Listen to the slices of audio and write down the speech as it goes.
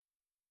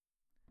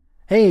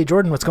Hey,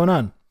 Jordan, what's going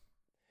on?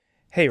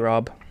 Hey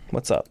Rob,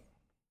 what's up?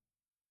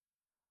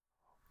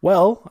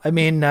 Well,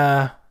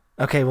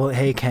 okay, well,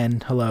 hey,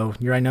 Ken, hello.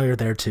 I know you're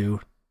there too. You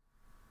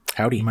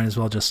Howdy. might as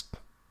well just,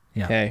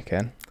 yeah. Hey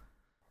Ken.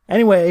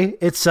 Anyway,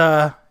 it's,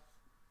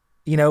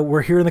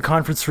 we're here in the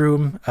conference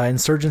room,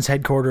 Insurgents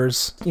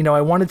headquarters. I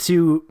wanted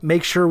to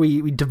make sure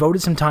we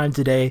devoted some time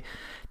today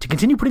to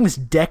continue putting this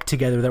deck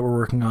together that we're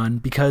working on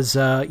because,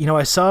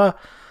 I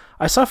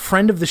saw a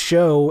friend of the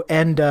show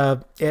and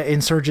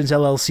Insurgents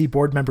LLC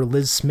board member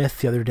Liz Smith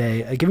the other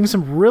day giving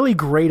some really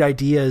great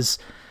ideas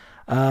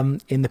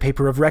in the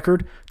paper of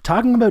record,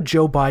 talking about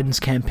Joe Biden's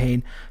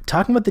campaign,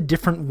 talking about the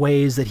different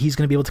ways that he's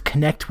going to be able to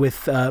connect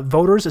with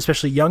voters,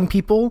 especially young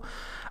people,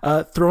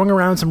 throwing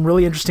around some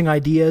really interesting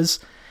ideas.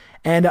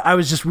 And I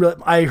was just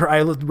I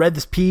read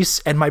this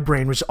piece and my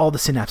brain was all the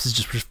synapses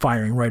just was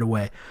firing right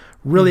away.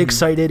 Really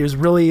excited. It was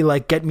really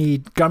like got me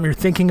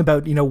thinking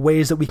about,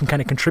 ways that we can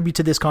kind of contribute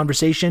to this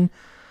conversation.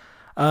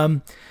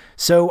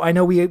 So I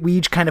know we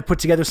each kind of put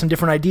together some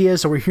different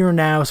ideas. So we're here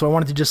now. So I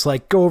wanted to just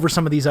like go over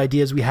some of these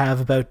ideas we have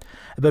about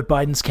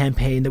Biden's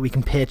campaign that we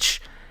can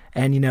pitch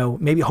and,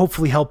 maybe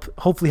hopefully help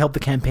the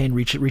campaign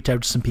reach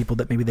out to some people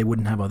that maybe they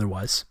wouldn't have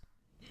otherwise.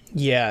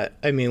 Yeah,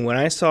 I mean, when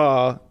I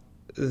saw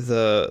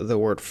the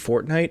word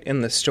Fortnite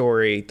in the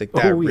story, that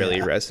really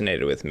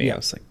resonated with me. Yeah. I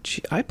was like,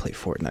 gee, I play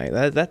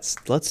Fortnite.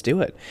 Let's do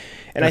it.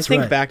 And I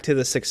think back to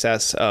the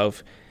success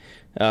of,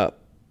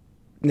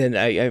 and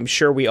I'm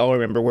sure we all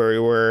remember where we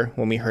were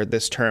when we heard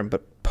this term,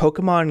 but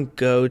Pokemon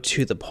Go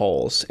to the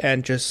polls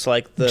and just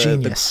like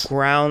the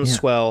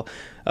groundswell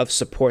of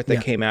support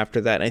that came after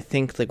that. And I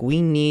think like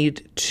we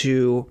need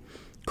to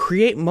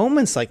create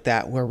moments like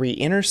that where we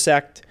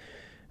intersect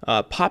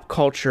pop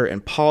culture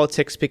and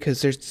politics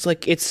because there's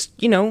like it's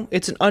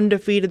an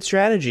undefeated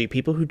strategy.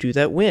 People who do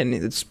that win.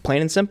 It's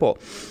plain and simple.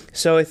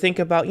 So I think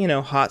about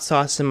hot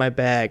sauce in my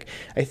bag.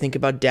 I think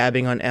about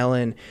dabbing on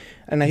Ellen,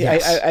 and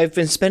I've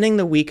been spending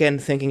the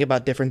weekend thinking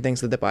about different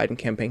things that the Biden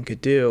campaign could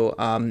do.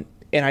 And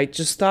I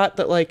just thought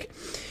that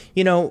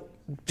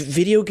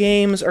video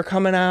games are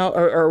coming out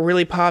are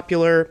really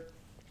popular.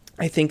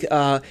 I think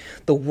the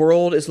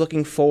world is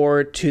looking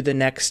forward to the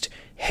next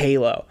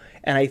Halo.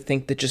 And I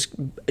think that just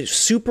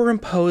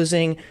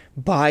superimposing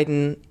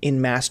Biden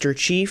in Master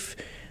Chief,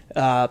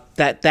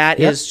 that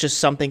is just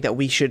something that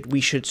we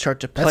should start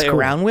to play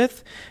around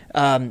with.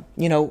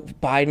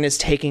 Biden is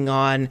taking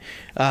on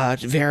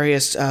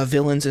various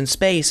villains in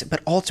space,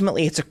 but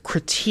ultimately it's a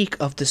critique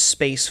of the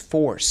Space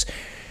Force.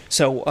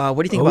 So what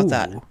do you think about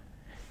that?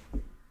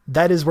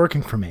 That is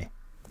working for me.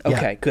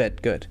 Okay,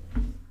 good.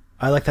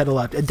 I like that a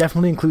lot.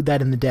 Definitely include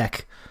that in the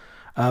deck.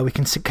 We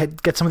can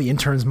get some of the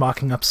interns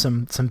mocking up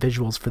some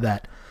visuals for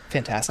that.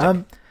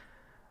 Fantastic.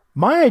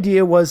 My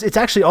idea was it's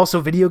actually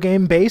also video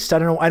game based. I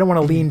don't know. I don't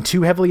want to lean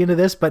too heavily into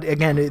this, but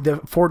again,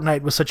 the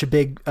Fortnite was such a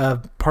big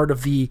part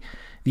of the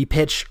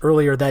pitch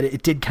earlier that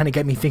it did kind of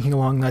get me thinking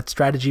along that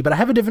strategy. But I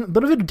have a little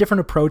bit of a different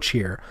approach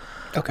here.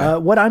 Okay.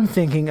 What I'm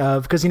thinking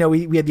of, because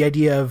we had the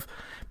idea of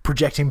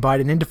projecting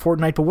Biden into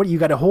Fortnite, but you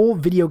got a whole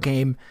video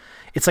game.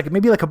 It's like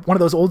maybe like one of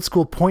those old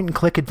school point and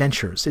click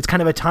adventures. It's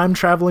kind of a time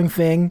traveling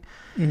thing.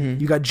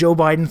 You got Joe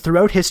Biden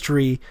throughout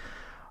history.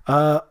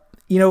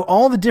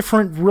 All the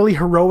different really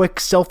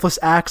heroic, selfless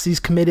acts he's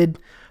committed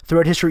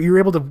throughout history. You're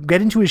able to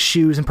get into his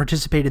shoes and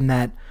participate in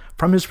that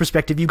from his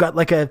perspective. You got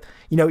like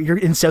you're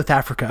in South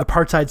Africa,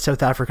 apartheid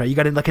South Africa. You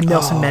got like a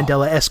Nelson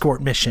Mandela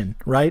escort mission,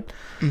 right?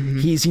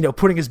 He's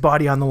putting his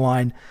body on the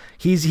line.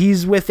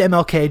 He's with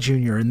MLK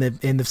Jr.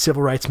 in the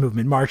civil rights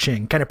movement,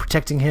 marching, kind of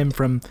protecting him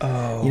from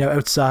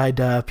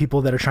outside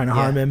people that are trying to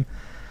harm him.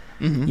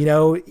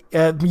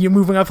 You're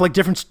moving up like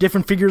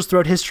different figures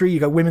throughout history. You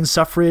got women's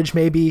suffrage,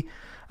 maybe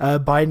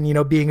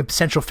Biden, being a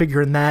central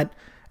figure in that,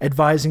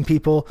 advising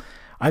people.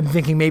 I'm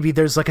thinking maybe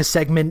there's like a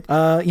segment,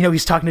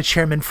 he's talking to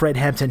Chairman Fred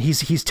Hampton.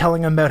 He's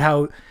telling him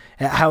about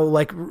how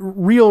like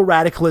real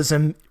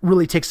radicalism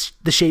really takes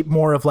the shape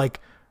more of like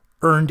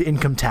earned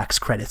income tax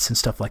credits and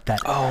stuff like that.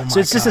 So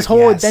it's just this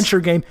whole adventure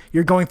game.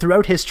 You're going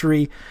throughout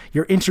history.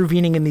 You're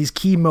intervening in these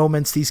key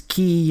moments, these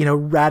key,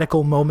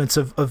 radical moments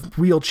of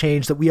real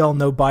change that we all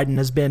know Biden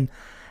has been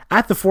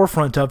at the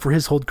forefront of for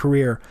his whole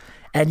career.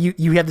 And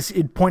you have this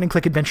point and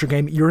click adventure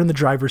game. You're in the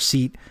driver's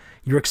seat.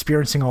 You're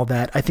experiencing all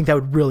that. I think that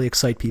would really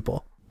excite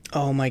people.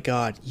 Oh my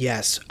God.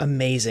 Yes.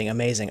 Amazing.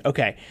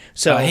 Okay.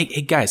 So, hey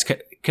guys,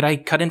 could I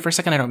cut in for a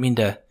second? I don't mean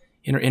to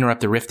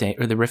interrupt the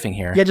riffing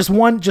here. Yeah, just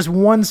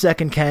one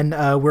second, Ken.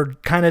 We're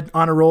kind of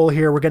on a roll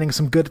here. We're getting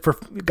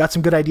got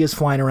some good ideas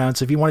flying around.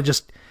 So if you want to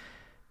just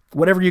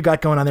whatever you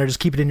got going on there, just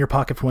keep it in your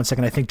pocket for 1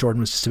 second. I think Jordan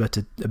was just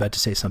about to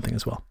say something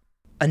as well.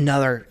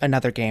 Another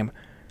game.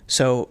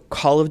 So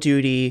Call of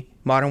Duty,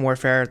 Modern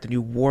Warfare, the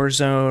new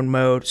Warzone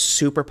mode,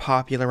 super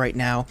popular right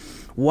now.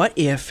 What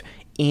if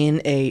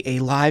in a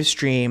live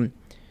stream,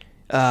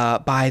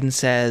 Biden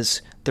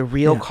says the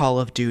real Call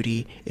of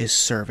Duty is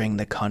serving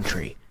the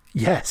country?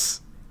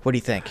 Yes. What do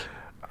you think?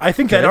 I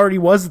think that already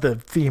was the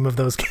theme of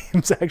those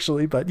games,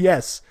 actually. But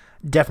yes,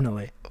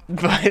 definitely.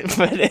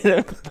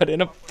 But in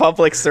a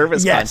public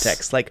service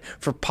context, like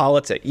for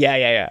politics.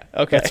 Yeah.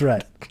 Okay. That's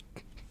right.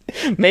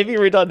 Maybe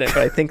redundant,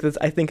 but I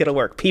think it'll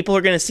work. People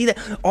are going to see that.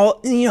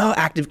 You know how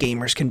active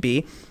gamers can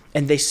be,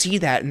 and they see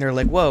that and they're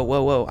like,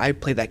 whoa, I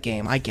played that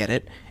game, I get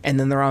it, and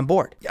then they're on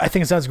board. I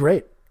think it sounds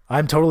great. I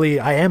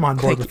am on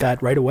board with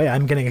that right away.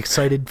 I'm getting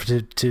excited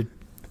to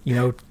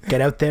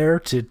get out there,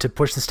 to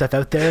push the stuff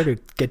out there, to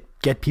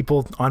get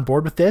people on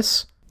board with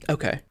this.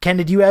 Okay. Ken,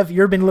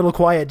 you've been a little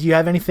quiet. Do you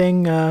have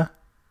anything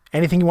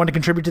you want to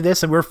contribute to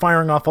this? And we're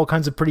firing off all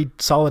kinds of pretty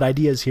solid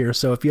ideas here.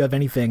 So if you have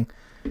anything,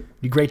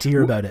 it'd be great to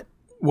hear about it.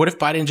 What if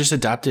Biden just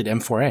adopted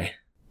M4A?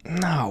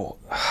 No.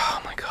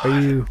 Oh my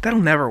God.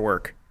 That'll never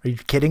work. Are you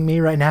kidding me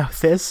right now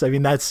with this? I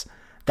mean, that's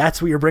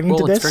what you're bringing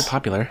to this? It's very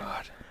popular.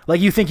 Like,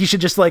 you think you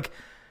should just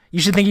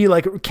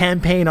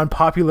campaign on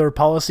popular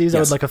policies that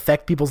would like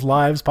affect people's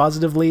lives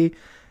positively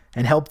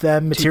and help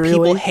them materially?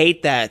 People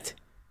hate that.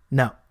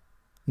 No,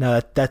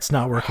 that's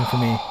not working for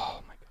me.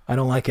 Oh my God. I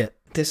don't like it.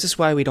 This is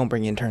why we don't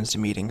bring interns to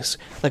meetings.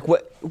 Like,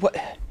 what?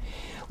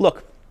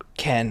 Look,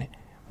 Ken,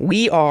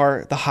 we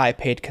are the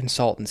high-paid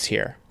consultants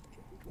here.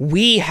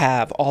 We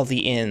have all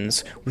the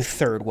ins with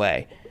Third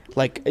Way.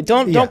 Like,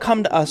 don't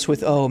come to us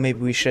with, maybe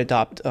we should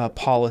adopt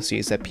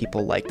policies that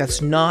people like.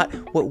 That's not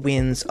what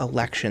wins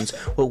elections.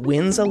 What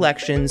wins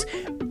elections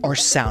are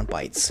sound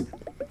bites.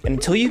 And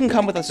until you can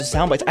come with us with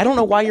sound bites, I don't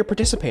know why you're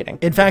participating.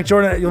 In fact,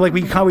 Jordan, like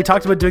we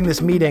talked about doing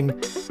this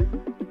meeting,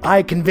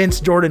 I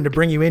convinced Jordan to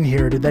bring you in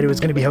here that it was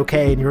going to be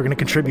okay and you were going to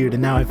contribute,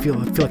 and now I feel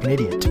like an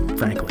idiot,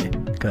 frankly,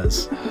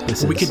 because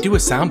we could do a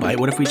soundbite.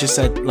 What if we just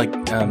said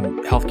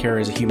healthcare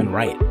is a human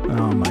right?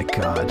 Oh my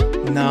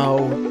God. No.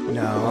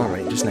 All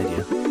right, just an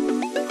idea.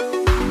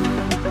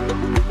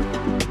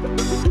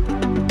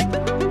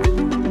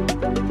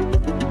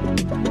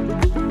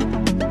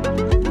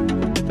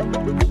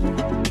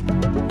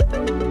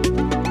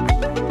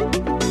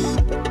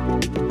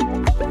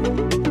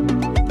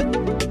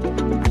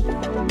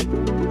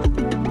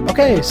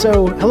 Okay,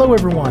 so hello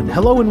everyone.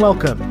 Hello and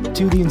welcome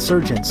to The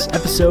Insurgents,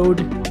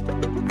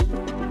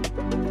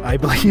 I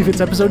believe it's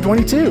episode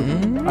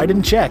 22. I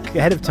didn't check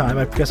ahead of time.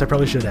 I guess I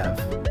probably should have.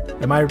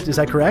 Is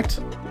that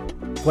correct?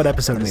 What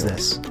episode is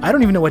this? I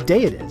don't even know what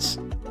day it is.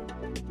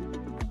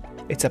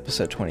 It's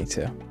episode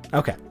 22.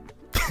 Okay.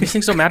 These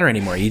things don't matter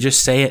anymore. You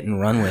just say it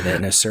and run with it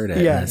and assert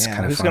it. Yeah. And it's kind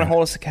of who's going to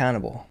hold us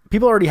accountable?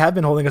 People already have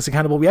been holding us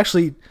accountable. We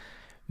actually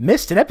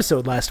missed an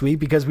episode last week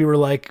because we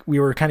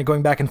were kind of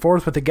going back and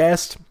forth with the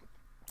guest,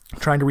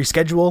 trying to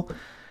reschedule.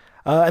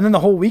 And then the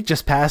whole week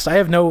just passed. I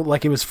have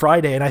it was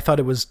Friday and I thought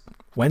it was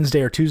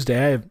Wednesday or Tuesday.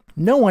 I have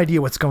no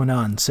idea what's going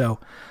on. So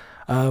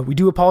we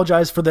do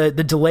apologize for the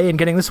delay in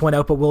getting this one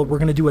out, but we're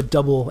going to do a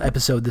double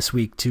episode this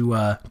week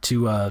to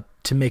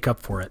make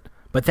up for it.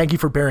 But thank you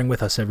for bearing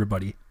with us,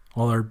 everybody,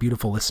 all our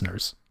beautiful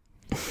listeners.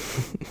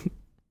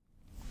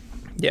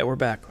 Yeah, we're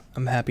back.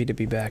 I'm happy to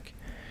be back.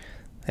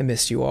 I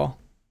missed you all.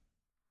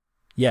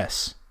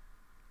 Yes.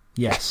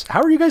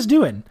 How are you guys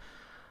doing?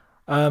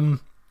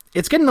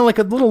 It's getting like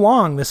a little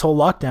long, this whole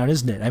lockdown,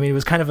 isn't it? I mean, it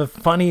was kind of a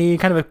funny,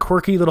 kind of a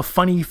quirky little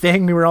funny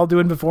thing we were all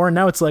doing before. And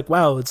now it's like,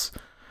 wow, it's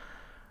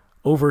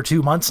over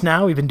 2 months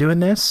now. We've been doing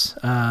this.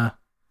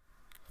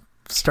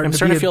 Starting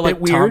to feel like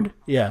weird.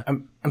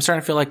 I'm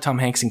starting to feel like Tom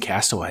Hanks in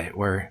Castaway,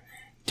 where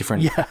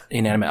different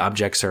inanimate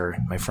objects are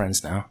my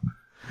friends now.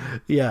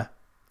 Yeah.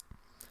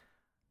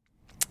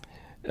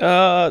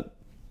 Yeah.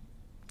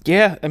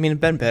 I mean,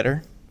 it's been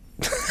better.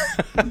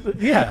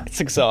 Yeah.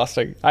 It's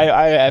exhausting.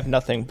 I have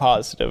nothing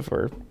positive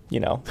or,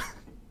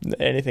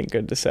 anything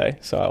good to say.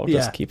 So I'll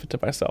just keep it to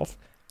myself.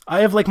 I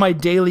have like my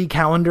daily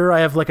calendar. I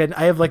have like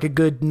a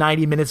good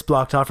 90 minutes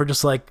blocked off for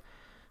just like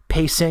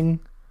pacing.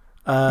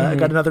 I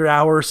got another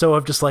hour or so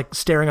of just like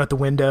staring out the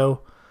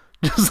window,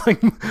 just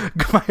like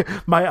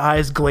my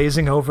eyes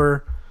glazing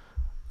over.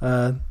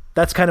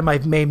 That's kind of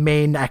my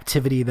main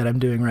activity that I'm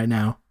doing right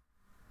now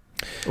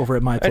over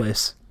at my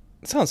place.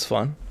 It sounds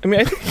fun. I mean,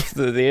 I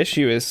think the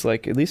issue is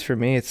like, at least for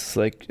me, it's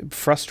like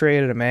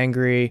frustrated. I'm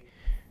angry.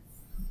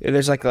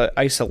 There's like an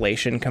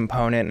isolation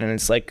component, and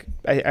it's like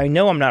I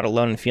know I'm not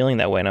alone in feeling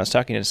that way. And I was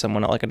talking to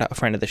someone, like a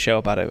friend of the show,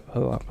 about it.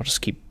 Oh, I'll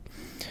just keep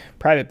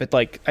private, but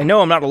like I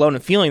know I'm not alone in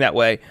feeling that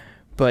way,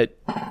 but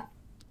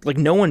like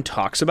no one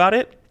talks about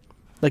it.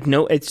 Like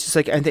no, it's just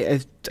like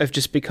I've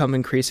just become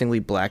increasingly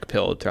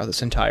black-pilled throughout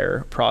this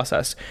entire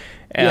process,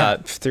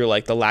 through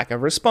like the lack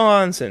of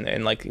response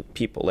and like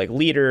people like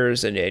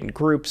leaders and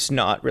groups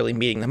not really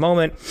meeting the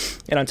moment,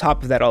 and on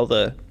top of that, all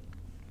the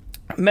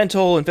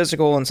mental and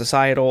physical and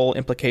societal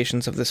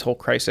implications of this whole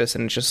crisis.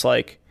 And it's just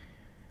like,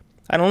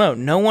 I don't know,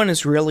 no one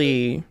is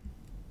really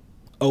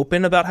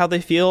open about how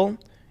they feel.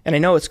 And I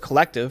know it's a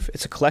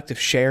collective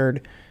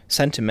shared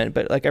sentiment,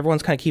 but like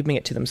everyone's kind of keeping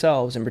it to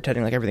themselves and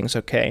pretending like everything's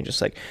okay and just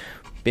like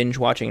binge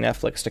watching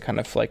Netflix to kind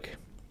of like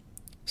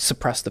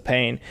suppress the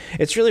pain.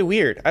 It's really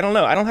weird. I don't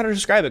know how to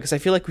describe it, because I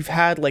feel like we've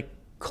had like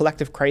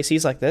collective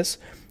crises like this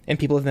and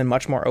people have been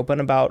much more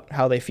open about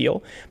how they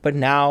feel, but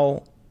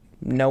now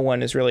no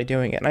one is really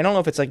doing it. And I don't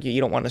know if it's like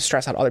you don't want to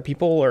stress out other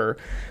people or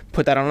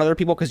put that on other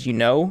people because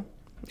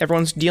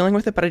everyone's dealing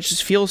with it, but it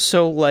just feels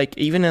so like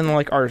even in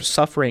like our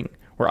suffering,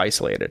 we're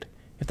isolated,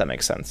 if that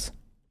makes sense.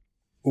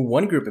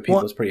 One group of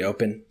people is pretty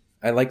open.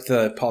 I like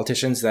the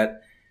politicians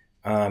that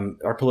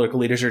our political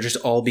leaders are just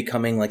all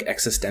becoming like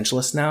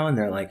existentialists now, and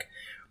they're like,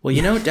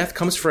 well, death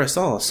comes for us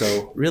all,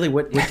 so really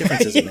what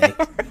difference does it make?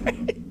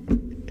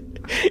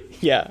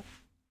 Yeah.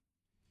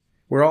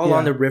 We're all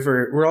on the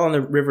river. We're all on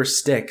the river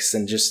Styx,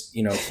 and just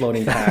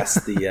floating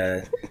past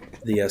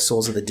the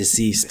souls of the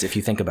deceased. If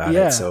you think about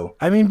it, so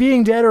I mean,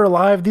 being dead or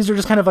alive, these are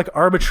just kind of like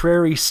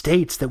arbitrary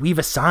states that we've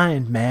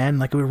assigned, man.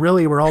 Like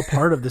we're all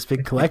part of this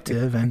big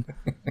collective, and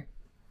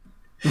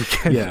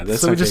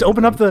that's so we just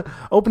open up the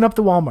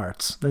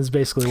Walmarts. That's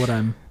basically what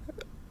I'm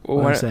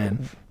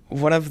saying.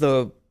 One of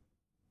the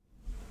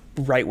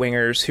right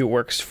wingers who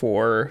works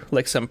for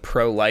like some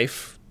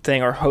pro-life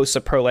thing or hosts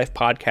a pro-life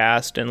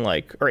podcast and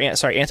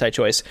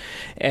anti-choice,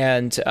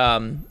 and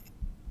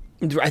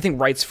I think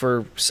writes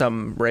for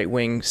some right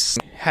wings,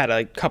 had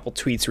a couple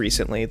tweets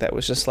recently that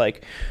was just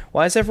like,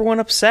 why is everyone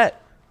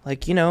upset?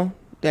 Like,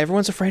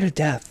 everyone's afraid of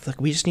death. Like,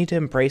 we just need to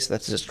embrace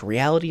that's just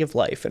reality of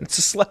life. And it's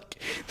just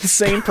like the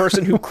same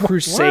person who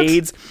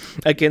crusades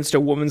against a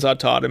woman's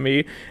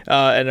autonomy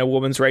and a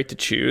woman's right to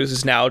choose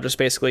is now just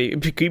basically,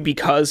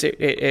 because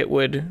it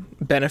would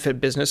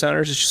benefit business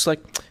owners, it's just like,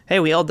 hey,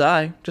 we all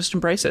die. Just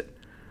embrace it.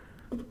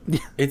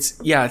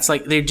 It's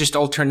like they just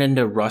all turned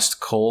into Rust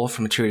Cole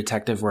from True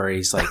Detective, where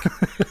he's like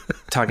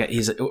talking.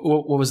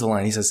 What was the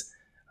line? He says,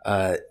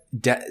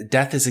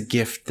 "Death is a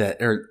gift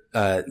that, or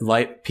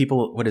life.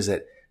 People, what is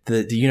it?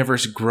 The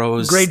universe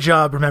grows." Great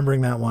job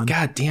remembering that one.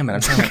 God damn it!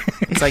 I'm trying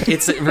to,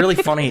 it's really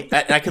funny.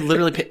 I could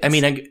literally. I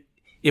mean,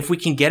 if we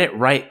can get it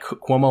right,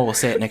 Cuomo will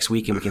say it next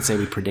week, and we can say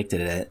we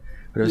predicted it.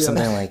 But it was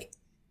something like,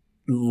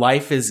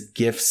 "Life is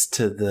gifts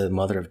to the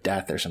mother of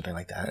death," or something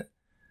like that.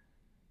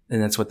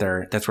 And that's where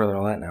they're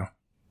all at now.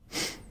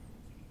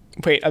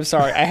 Wait, I'm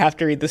sorry. I have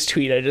to read this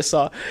tweet I just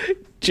saw.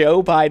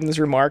 Joe Biden's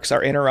remarks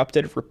are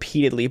interrupted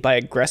repeatedly by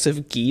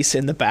aggressive geese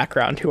in the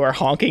background who are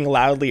honking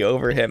loudly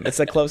over him. It's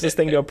the closest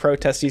thing to a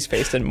protest he's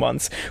faced in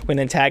months, when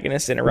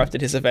antagonists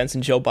interrupted his events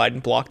and Joe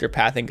Biden blocked their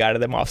path and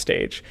guided them off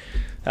stage.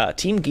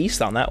 Team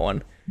Geese on that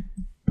one.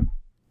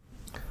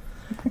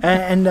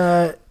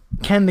 And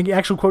Ken, the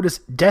actual quote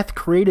is, "Death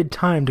created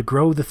time to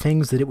grow the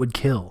things that it would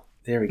kill."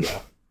 There we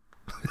go.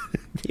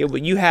 Yeah,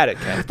 but you had it,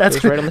 Ken. That's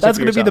going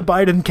to be the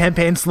Biden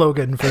campaign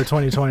slogan for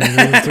 2020.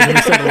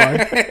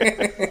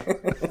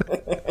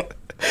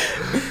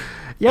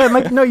 Yeah,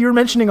 Mike. No, you were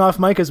mentioning off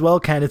mic as well,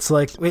 Ken. It's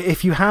like,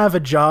 if you have a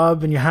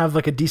job and you have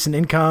like a decent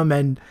income,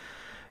 and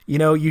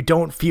you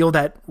don't feel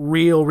that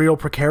real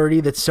precarity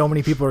that so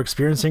many people are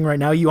experiencing right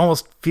now, you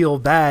almost feel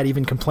bad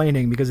even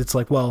complaining, because it's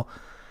like, well,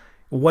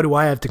 what do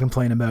I have to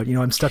complain about?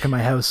 I'm stuck in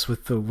my house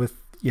with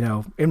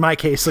in my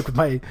case, like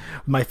with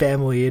my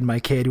family and my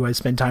kid who I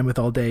spend time with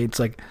all day. It's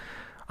like,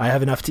 I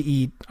have enough to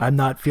eat. I'm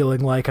not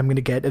feeling like I'm going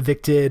to get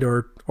evicted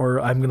or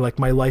I'm going to, like,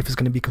 my life is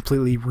going to be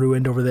completely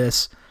ruined over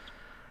this.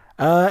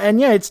 And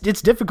yeah, it's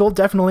difficult.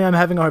 Definitely, I'm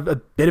having a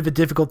bit of a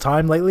difficult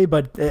time lately,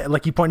 but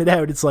like you pointed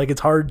out, it's like,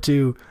 it's hard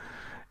to,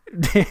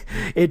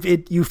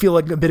 you feel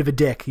like a bit of a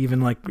dick even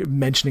like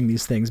mentioning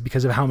these things,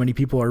 because of how many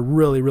people are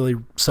really, really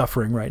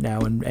suffering right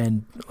now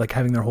and like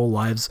having their whole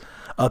lives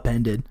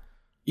upended.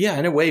 Yeah,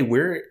 in a way,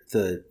 we're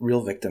the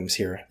real victims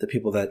here, the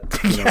people that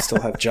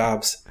still have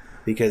jobs,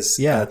 because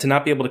to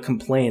not be able to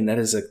complain, that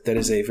is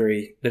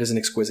an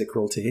exquisite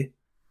cruelty.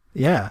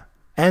 Yeah.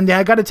 And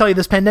I got to tell you,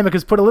 this pandemic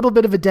has put a little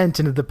bit of a dent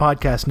into the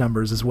podcast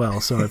numbers as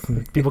well. So if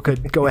people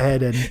could go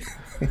ahead and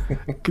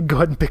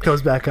pick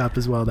those back up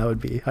as well, that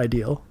would be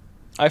ideal.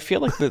 I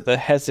feel like the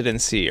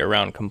hesitancy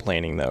around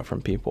complaining, though,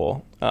 from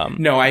people.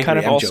 No, I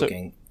agree. I'm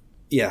joking.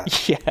 Yeah.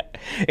 Yeah.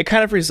 It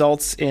kind of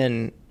results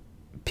in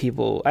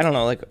people, I don't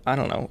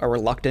know, a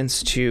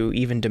reluctance to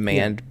even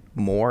demand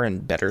more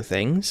and better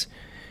things.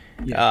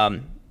 Yeah.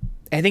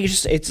 I think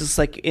it's just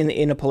like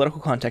in a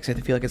political context, I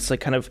feel like it's like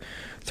kind of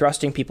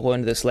thrusting people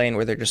into this lane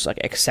where they're just like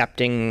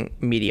accepting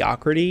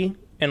mediocrity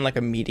and like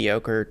a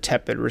mediocre,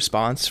 tepid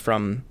response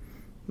from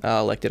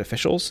elected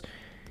officials.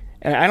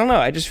 And I don't know,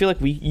 I just feel like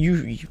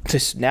you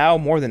just now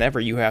more than ever,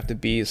 you have to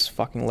be as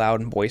fucking loud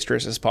and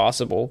boisterous as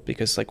possible,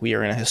 because like we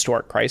are in a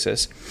historic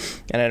crisis,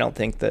 and I don't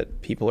think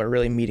that people are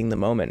really meeting the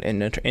moment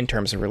in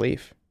terms of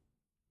relief.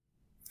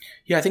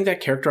 Yeah, I think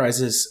that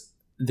characterizes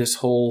this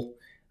whole,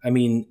 I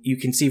mean, you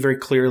can see very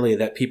clearly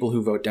that people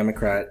who vote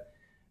Democrat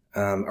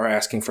are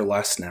asking for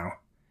less now.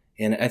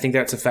 And I think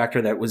that's a factor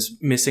that was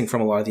missing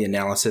from a lot of the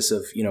analysis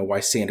of,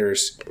 why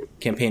Sanders'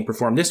 campaign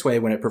performed this way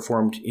when it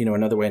performed,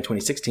 another way in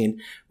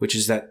 2016, which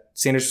is that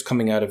Sanders was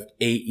coming out of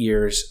 8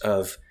 years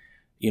of,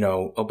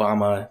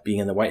 Obama being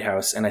in the White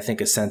House. And I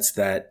think a sense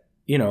that,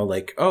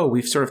 like, oh,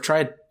 we've sort of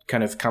tried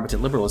kind of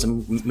competent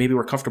liberalism. Maybe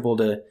we're comfortable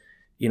to,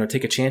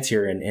 take a chance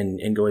here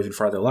and go even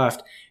farther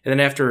left. And then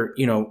after,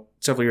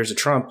 several years of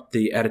Trump,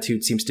 the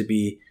attitude seems to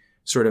be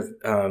sort of,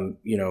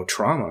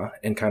 trauma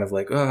and kind of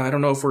like, oh, I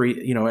don't know if we're,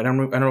 I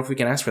don't know if we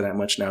can ask for that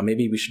much now.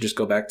 Maybe we should just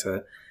go back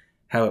to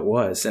how it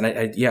was. And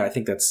I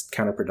think that's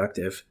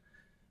counterproductive.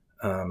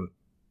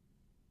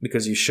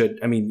 Because you should,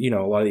 a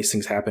lot of these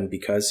things happen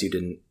because you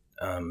didn't,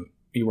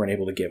 you weren't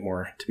able to get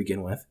more to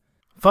begin with.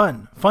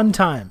 Fun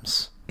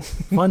times.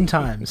 Fun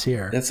times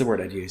here. That's the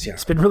word I'd use, yeah.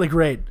 It's been really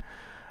great.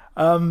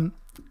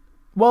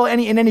 Well, in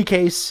any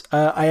case,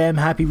 I am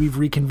happy we've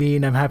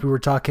reconvened. I'm happy we're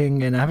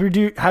talking, and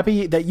I'm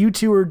happy that you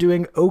two are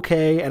doing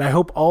okay, and I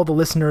hope all the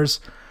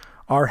listeners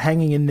are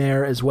hanging in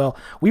there as well.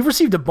 We've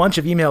received a bunch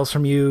of emails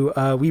from you.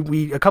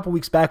 We a couple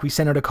weeks back, we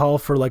sent out a call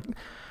for like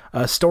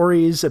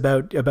stories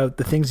about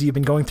the things you've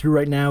been going through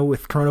right now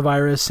with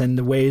coronavirus and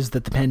the ways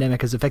that the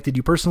pandemic has affected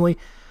you personally.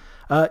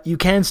 You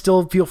can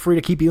still feel free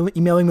to keep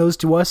emailing those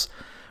to us.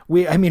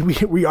 We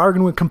are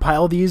going to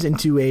compile these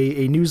into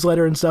a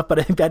newsletter and stuff, but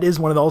I think that is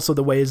one of also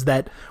the ways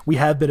that we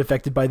have been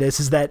affected by this,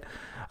 is that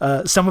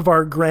some of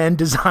our grand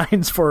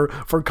designs for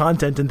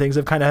content and things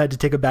have kind of had to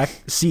take a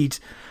back seat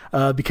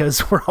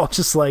because we're all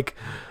just like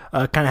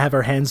kind of have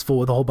our hands full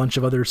with a whole bunch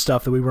of other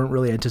stuff that we weren't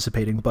really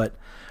anticipating. But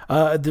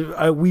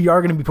we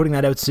are going to be putting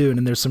that out soon,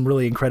 and there's some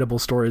really incredible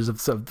stories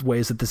of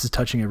ways that this is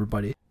touching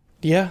everybody.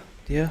 Yeah.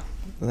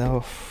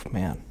 Oh,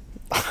 man.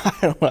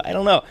 I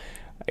don't know.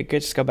 I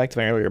could just go back to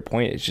my earlier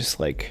point. It's just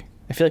like,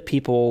 I feel like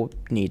people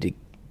need to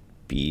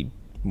be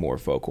more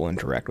vocal and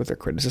direct with their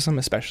criticism,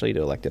 especially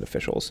to elected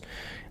officials.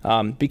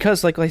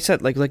 Because like I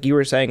said, like you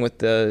were saying with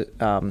the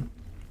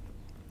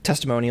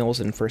testimonials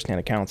and firsthand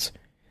accounts,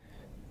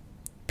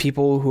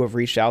 people who have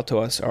reached out to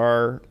us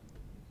are,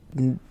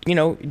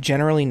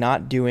 generally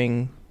not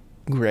doing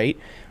great,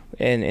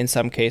 and in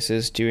some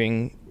cases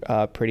doing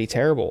pretty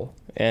terrible,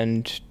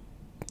 and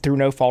through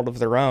no fault of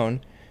their own,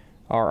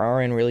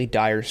 are in really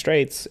dire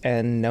straits,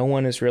 and no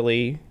one is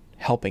really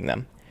helping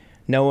them.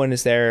 No one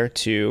is there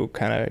to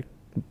kind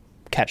of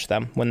catch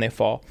them when they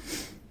fall.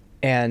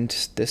 And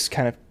this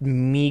kind of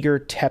meager,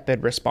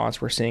 tepid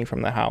response we're seeing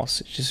from the House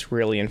is just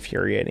really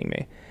infuriating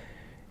me.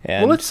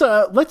 And well,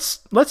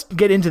 let's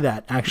get into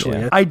that. Actually,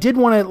 yeah. I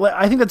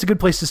think that's a good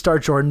place to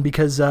start, Jordan,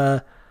 because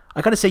I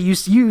gotta say, you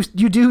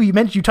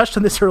mentioned, you touched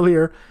on this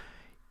earlier.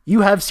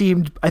 You have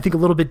seemed, I think, a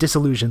little bit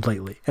disillusioned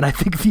lately, and I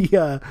think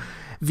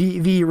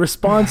the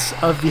response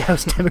of the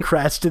House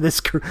Democrats to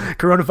this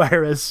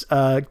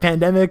coronavirus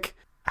pandemic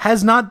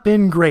has not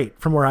been great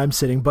from where I'm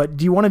sitting. But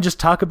do you want to just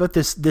talk about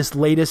this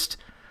latest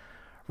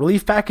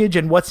relief package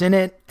and what's in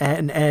it,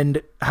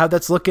 and how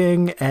that's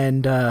looking,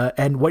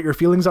 and what your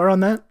feelings are on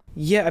that?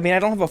 Yeah, I mean, I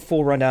don't have a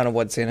full rundown of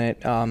what's in it.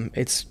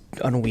 It's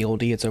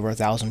unwieldy. It's over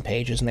 1,000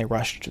 pages, and they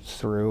rushed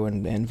through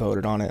and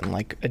voted on it in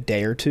like a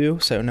day or two,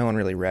 so no one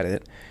really read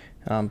it.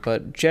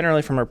 But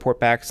generally from report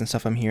backs and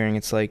stuff I'm hearing,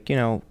 it's like,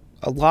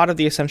 a lot of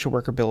the Essential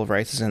Worker Bill of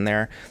Rights is in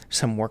there,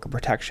 some worker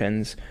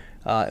protections.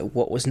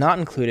 What was not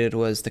included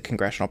was the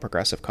Congressional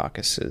Progressive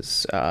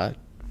Caucus's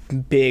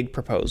big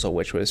proposal,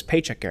 which was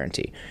paycheck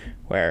guarantee,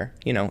 where,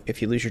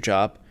 if you lose your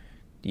job,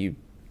 the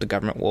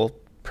government will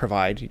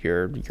provide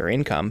your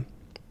income,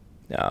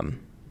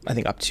 I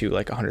think up to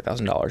like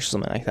 $100,000 or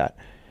something like that.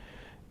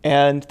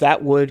 And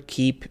that would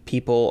keep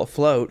people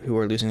afloat who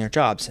are losing their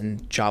jobs.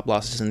 And job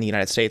losses in the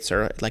United States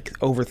are like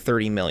over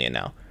 30 million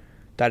now.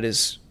 That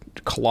is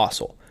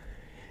colossal.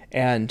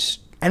 And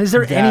is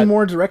there any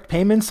more direct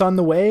payments on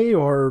the way,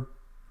 or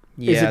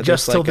is it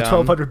just still the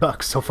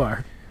 $1,200 so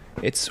far?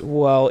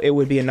 It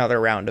would be another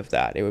round of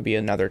that. It would be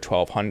another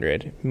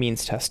 $1,200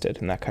 means tested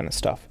and that kind of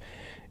stuff.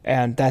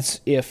 And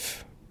that's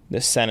if the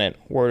Senate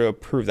were to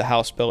approve the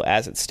House bill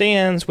as it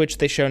stands, which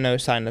they show no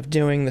sign of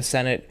doing. The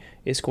Senate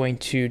is going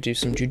to do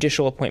some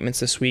judicial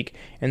appointments this week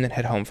and then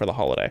head home for the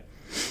holiday.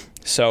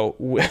 So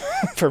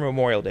for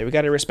Memorial Day, we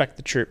got to respect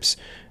the troops.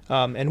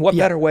 And what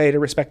better way to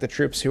respect the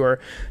troops who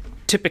are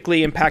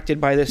typically impacted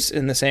by this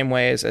in the same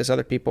way as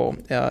other people,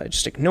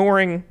 just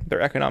ignoring their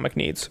economic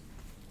needs,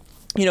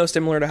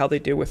 similar to how they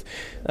do with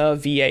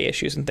VA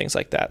issues and things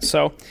like that.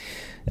 So,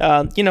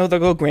 they'll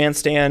go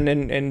grandstand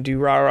and do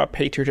rah-rah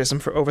patriotism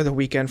for over the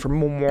weekend for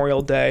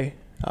Memorial Day,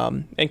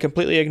 and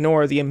completely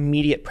ignore the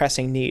immediate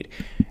pressing need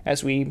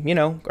as we,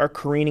 are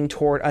careening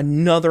toward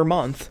another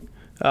month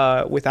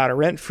without a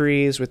rent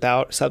freeze,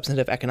 without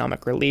substantive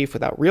economic relief,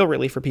 without real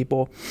relief for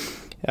people.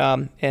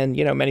 And,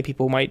 many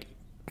people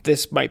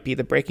this might be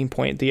the breaking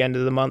point at the end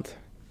of the month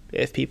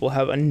if people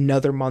have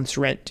another month's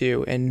rent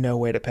due and no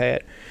way to pay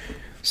it.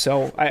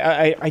 So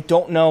I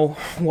don't know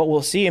what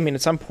we'll see. I mean,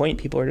 at some point,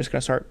 people are just going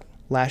to start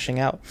lashing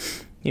out.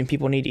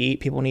 People need to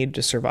eat. People need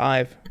to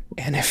survive.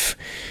 And if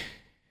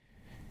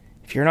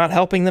you're not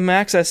helping them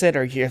access it,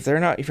 or if you're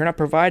not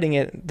providing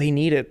it, they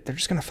need it, they're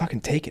just going to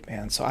fucking take it,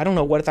 man. So I don't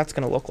know what that's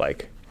going to look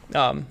like.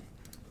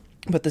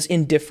 But this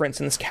indifference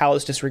and this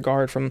callous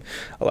disregard from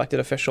elected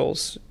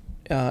officials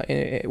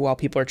while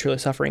people are truly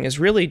suffering is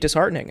really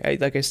disheartening.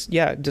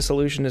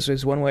 Disillusion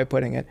is one way of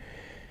putting it.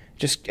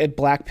 Just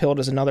black-pilled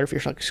is another if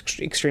you're like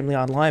extremely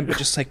online, but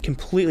just like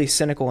completely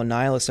cynical and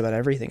nihilist about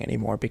everything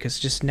anymore, because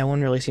just no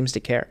one really seems to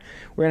care.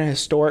 We're in a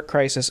historic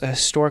crisis, a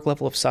historic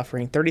level of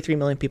suffering. 33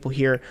 million people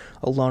here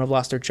alone have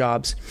lost their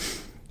jobs.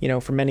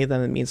 For many of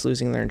them, it means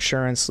losing their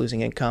insurance,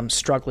 losing income,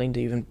 struggling to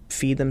even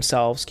feed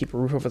themselves, keep a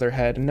roof over their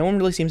head, and no one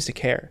really seems to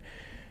care.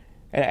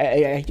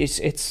 And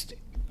it's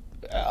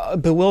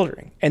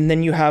bewildering. And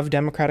then you have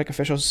Democratic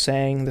officials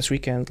saying this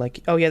weekend, like,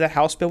 oh yeah, that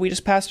House bill we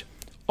just passed,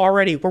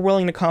 already we're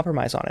willing to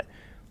compromise on it.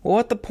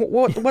 What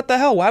the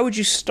hell? Why would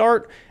you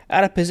start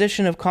at a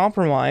position of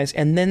compromise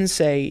and then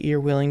say you're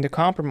willing to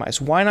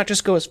compromise? Why not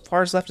just go as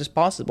far as left as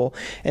possible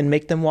and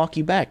make them walk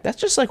you back? That's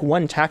just like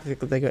one tactic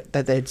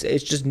that it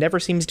just never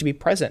seems to be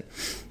present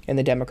in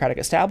the Democratic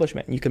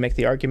establishment. You can make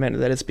the argument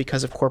that it's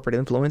because of corporate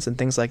influence and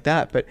things like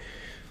that, but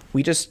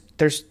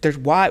there's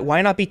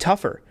why not be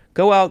tougher?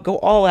 Go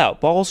all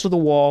out, balls to the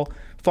wall,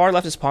 far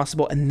left as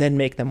possible, and then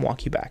make them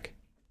walk you back.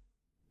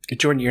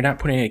 Jordan, you're not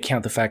putting into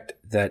account the fact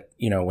that,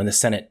 when the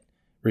Senate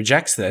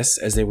rejects this,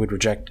 as they would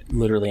reject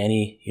literally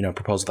any,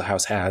 proposal the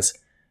House has,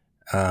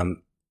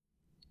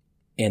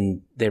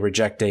 and they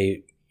reject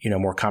a,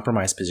 more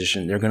compromised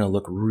position, they're going to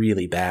look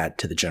really bad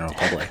to the general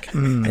public,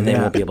 and they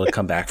won't be able to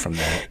come back from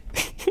that.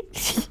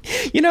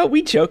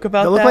 We joke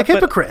about that. They look like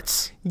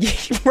hypocrites.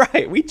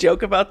 Right. We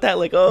joke about that.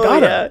 Like,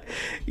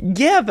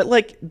 yeah, but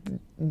like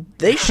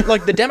they should,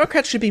 like the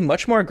Democrats should be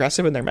much more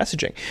aggressive in their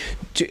messaging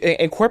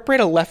to incorporate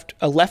a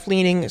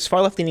left-leaning, as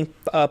far left-leaning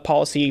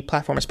policy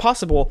platform as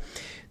possible.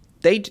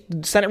 The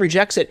Senate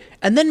rejects it,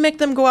 and then make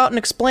them go out and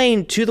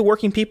explain to the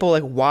working people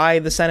like why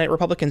the Senate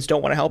Republicans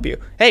don't want to help you.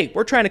 Hey,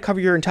 we're trying to cover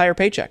your entire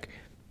paycheck.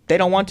 They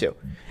don't want to,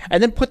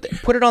 and then put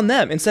it on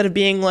them instead of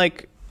being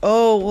like,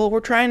 oh, well, we're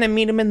trying to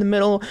meet them in the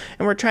middle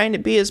and we're trying to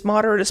be as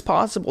moderate as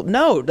possible.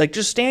 No, like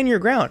just stand your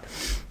ground.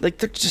 Like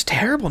they're just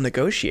terrible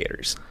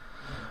negotiators.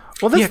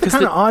 Well, that's the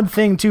kind of odd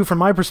thing, too, from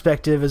my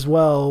perspective as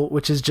well,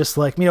 which is just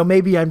like,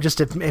 maybe I'm just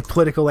a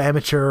political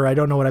amateur. I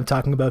don't know what I'm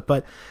talking about.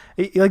 But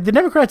like the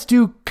Democrats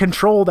do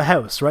control the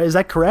House, right? Is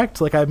that correct?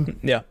 Like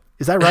Yeah.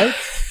 Is that right?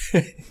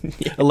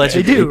 Yeah,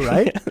 allegedly. They do,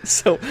 right?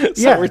 So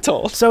we're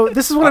told. So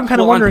this is what I'm kind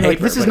of wondering. Paper, like,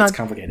 this is not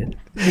complicated.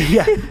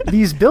 Yeah,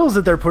 these bills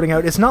that they're putting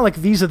out, it's not like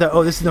these are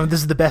this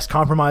is the best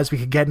compromise we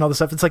could get and all this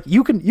stuff. It's like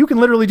you can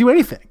literally do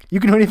anything. You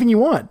can do anything you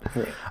want.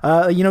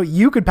 Right.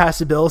 You could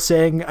pass a bill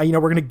saying, we're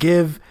going to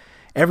give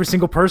every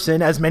single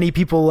person, as many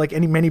people like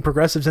many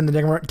progressives in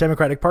the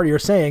Democratic Party are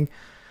saying,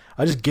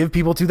 I'll just give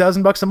people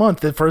 $2,000 a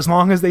month for as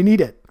long as they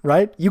need it.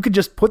 Right? You could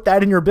just put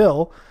that in your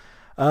bill.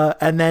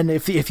 And then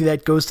if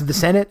that goes to the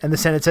Senate and the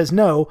Senate says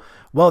no,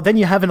 well, then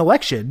you have an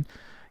election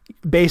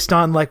based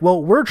on like,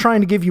 well, we're trying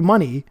to give you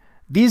money.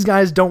 These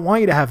guys don't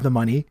want you to have the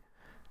money.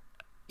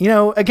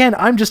 Again,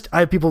 I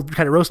have people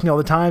kind of roast me all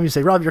the time. You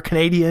say, Rob, you're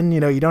Canadian.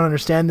 You don't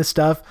understand this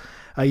stuff.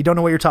 You don't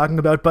know what you're talking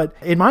about. But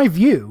in my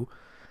view,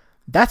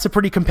 that's a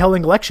pretty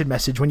compelling election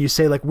message when you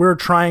say like, we're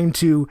trying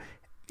to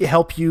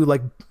help you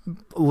like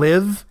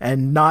live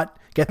and not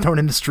get thrown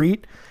in the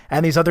street.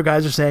 And these other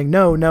guys are saying,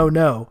 no, no,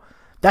 no.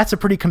 That's a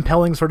pretty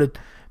compelling sort of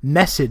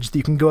message that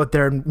you can go out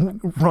there and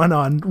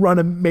run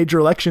a major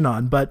election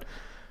on. But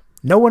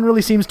no one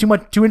really seems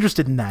too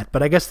interested in that.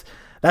 But I guess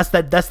that's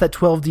that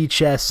 12D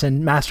chess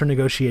and master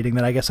negotiating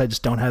that I guess I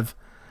just don't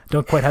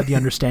quite have the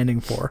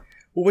understanding for.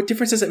 Well, what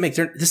difference does it make?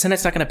 The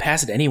Senate's not going to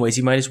pass it anyways.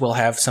 You might as well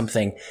have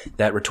something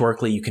that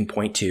rhetorically you can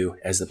point to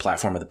as the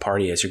platform of the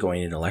party as you're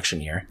going into an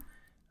election year.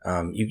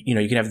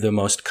 You can have the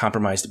most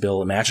compromised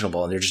bill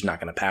imaginable, and they're just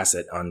not going to pass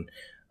it on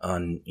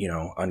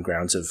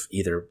grounds of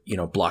either,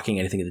 blocking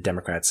anything that the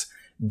Democrats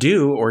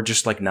do or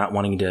just like not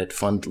wanting to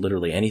fund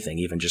literally anything,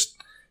 even just,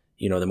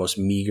 the most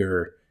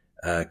meager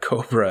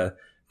Cobra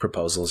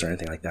proposals or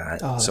anything like that.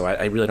 Oh. So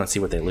I really don't see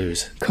what they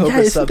lose.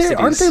 Cobra subsidies.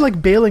 Aren't they like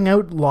bailing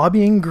out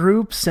lobbying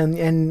groups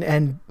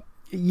and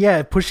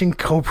pushing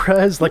Cobra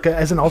as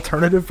as an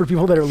alternative for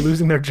people that are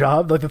losing their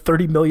job, like the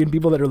 30 million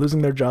people that are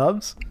losing their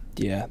jobs?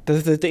 Yeah.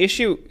 The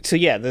issue. So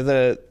yeah,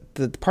 the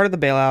part of the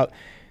bailout,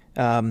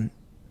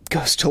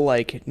 goes to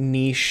like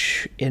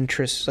niche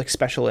interests, like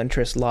special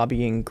interest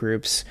lobbying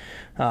groups.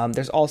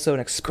 There's also an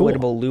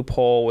exploitable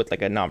loophole with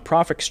like a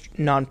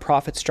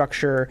nonprofit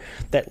structure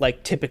that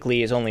like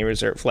typically is only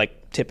reserved,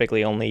 like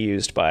typically only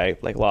used by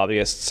like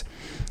lobbyists.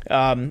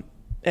 And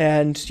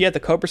yeah, the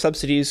Cobra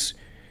subsidies,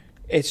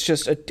 it's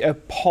just a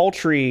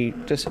paltry,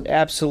 just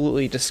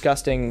absolutely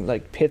disgusting,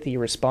 like pithy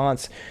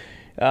response,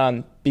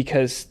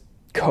 because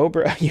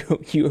Cobra,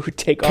 you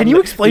take on. Can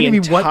you explain to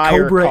me what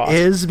Cobra cost.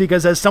 is?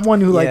 Because as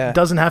someone who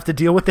doesn't have to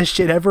deal with this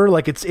shit ever,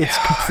 like it's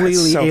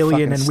completely so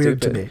alien and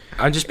weird stupid to me.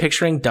 I'm just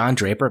picturing Don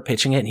Draper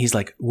pitching it, and he's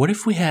like, "What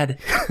if we had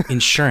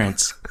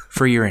insurance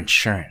for your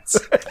insurance?"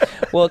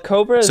 Well,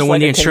 Cobra is so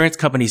when the insurance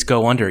companies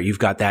go under, you've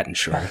got that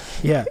insured.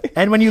 Yeah,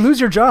 and when you lose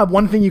your job,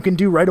 one thing you can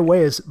do right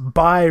away is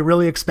buy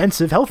really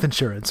expensive health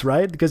insurance,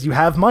 right? Because you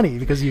have money,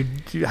 because you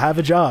have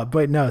a job.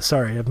 Wait, no,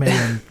 sorry, I've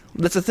made.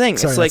 That's the thing.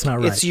 Sorry, it's like that's not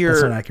right. It's your.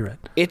 That's not accurate.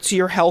 It's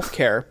your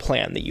healthcare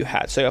plan that you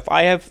had. So if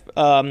I have,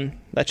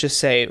 let's just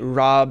say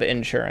Rob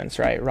Insurance,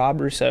 right? Rob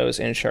Rousseau's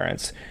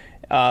insurance.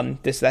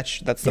 That's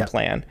the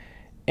plan,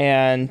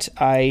 and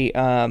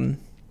I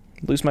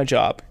lose my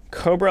job.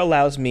 Cobra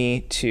allows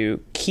me to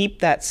keep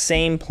that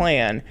same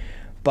plan,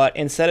 but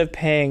instead of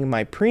paying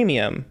my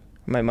premium,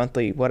 my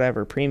monthly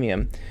whatever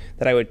premium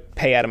that I would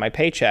pay out of my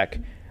paycheck,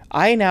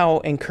 I now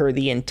incur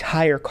the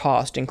entire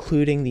cost,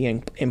 including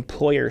the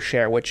employer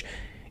share, which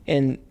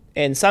in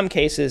some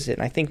cases,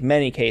 and I think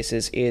many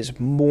cases, is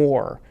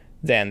more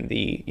then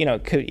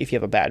if you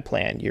have a bad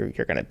plan, you're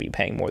going to be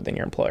paying more than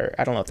your employer.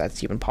 I don't know if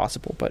that's even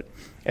possible, but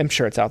I'm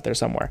sure it's out there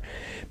somewhere.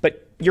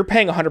 But you're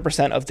paying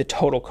 100% of the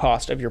total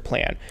cost of your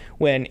plan,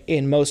 when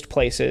in most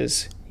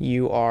places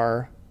you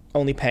are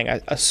only paying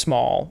a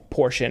small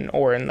portion,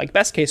 or in like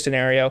best case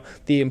scenario,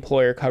 the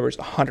employer covers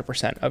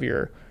 100% of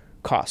your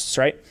costs,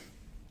 right?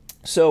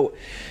 So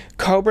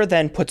COBRA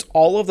then puts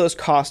all of those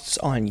costs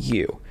on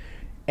you.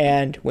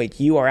 And when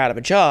you are out of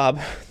a job,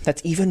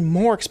 that's even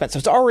more expensive.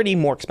 It's already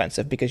more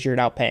expensive because you're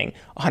now paying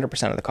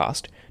 100% of the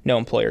cost, no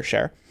employer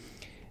share.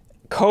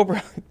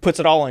 COBRA puts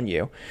it all on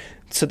you.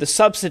 So the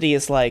subsidy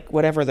is like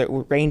whatever the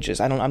range is.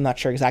 I'm not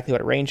sure exactly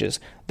what it ranges.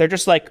 They're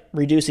just like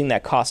reducing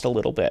that cost a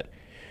little bit.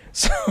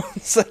 So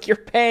it's like you're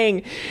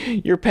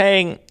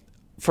paying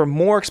for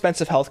more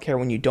expensive healthcare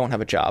when you don't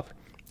have a job.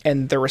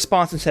 And the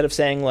response, instead of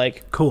saying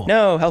like, cool,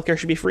 no, healthcare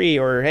should be free,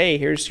 or hey,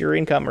 here's your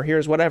income, or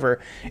here's whatever,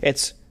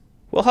 it's,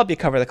 we'll help you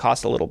cover the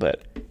cost a little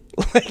bit.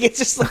 Like, it's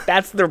just like,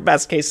 that's their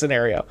best case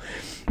scenario.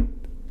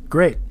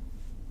 Great.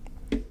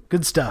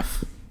 Good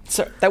stuff.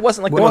 So that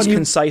wasn't like the most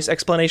concise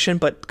explanation,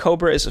 but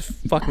COBRA is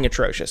fucking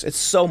atrocious. It's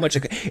so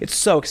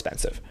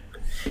expensive.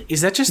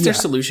 Is that just their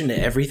solution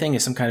to everything?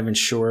 Is some kind of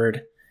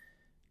insured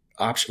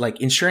option?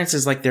 Like, insurance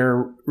is like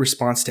their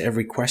response to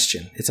every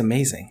question. It's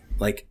amazing.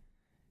 Like,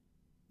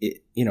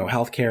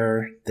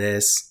 healthcare,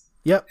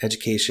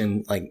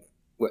 education, like,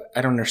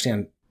 I don't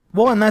understand.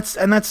 Well, and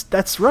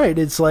that's right.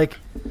 It's like,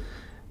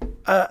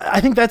 I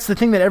think that's the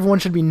thing that everyone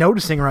should be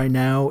noticing right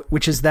now,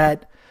 which is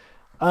that,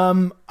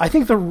 I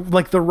think the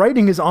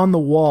writing is on the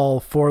wall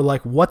for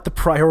like what the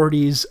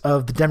priorities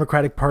of the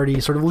Democratic Party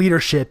sort of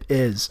leadership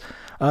is.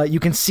 You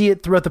can see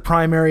it throughout the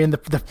primary and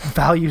the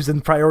values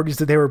and priorities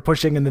that they were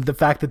pushing, and the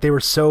fact that they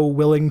were so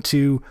willing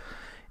to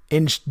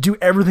do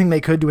everything they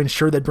could to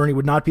ensure that Bernie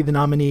would not be the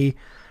nominee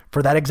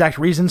for that exact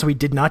reason. So he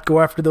did not go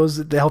after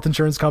the health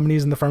insurance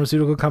companies and the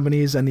pharmaceutical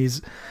companies and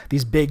these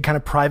big kind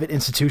of private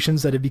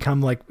institutions that have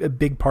become like a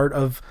big part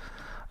of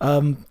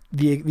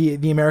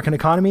the American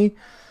economy.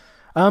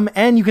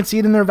 And you can see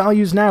it in their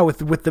values now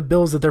with the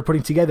bills that they're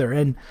putting together.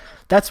 And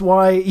that's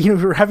why,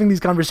 we're having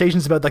these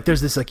conversations about like, there's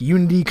this like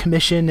unity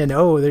commission, and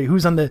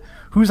who's on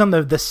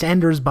the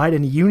Sanders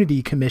Biden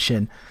unity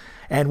commission,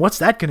 and what's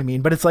that going to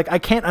mean? But it's like, I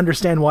can't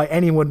understand why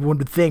anyone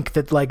would think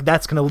that like,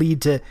 that's going to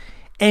lead to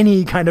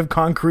any kind of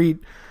concrete,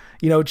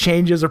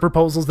 changes or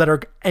proposals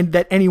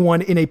that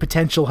anyone in a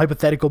potential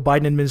hypothetical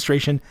Biden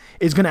administration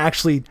is going to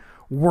actually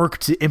work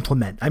to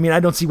implement. I mean, I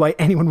don't see why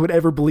anyone would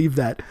ever believe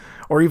that,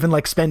 or even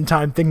like spend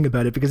time thinking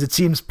about it, because it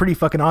seems pretty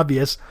fucking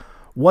obvious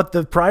what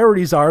the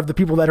priorities are of the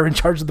people that are in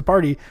charge of the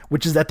party,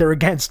 which is that they're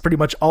against pretty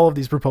much all of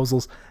these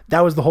proposals.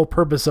 That was the whole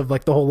purpose of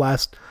like the whole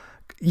last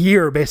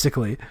year,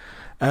 basically.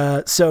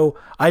 So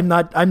I'm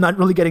not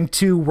really getting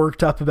too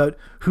worked up about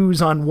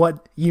who's on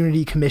what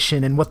unity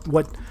commission and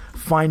what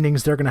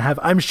findings they're going to have.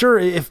 I'm sure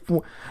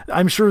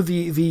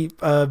the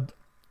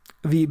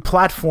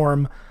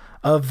platform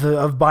of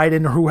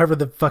Biden, or whoever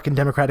the fucking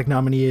Democratic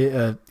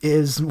nominee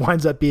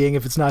winds up being,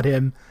 if it's not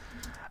him,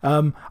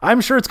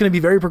 I'm sure it's going to be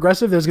very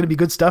progressive. There's going to be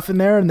good stuff in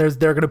there, and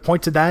they're going to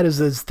point to that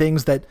as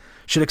things that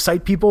should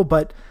excite people.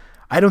 But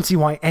I don't see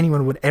why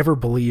anyone would ever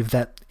believe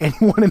that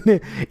anyone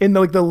in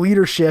the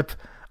leadership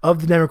of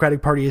the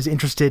Democratic Party is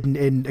interested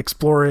in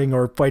exploring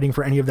or fighting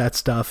for any of that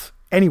stuff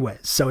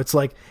anyways. So it's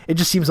like, it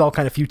just seems all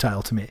kind of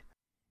futile to me.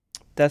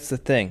 That's the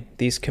thing.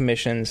 These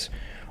commissions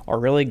are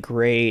really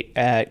great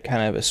at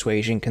kind of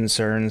assuaging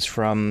concerns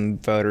from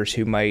voters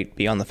who might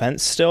be on the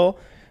fence still.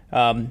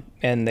 And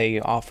they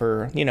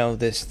offer,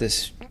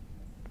 this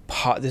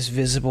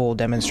visible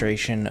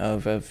demonstration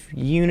of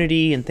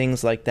unity and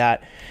things like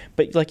that.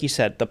 But like you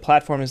said, the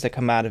platforms that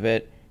come out of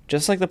it,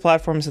 just like the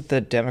platforms at the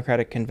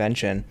Democratic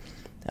Convention,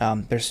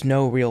 there's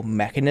no real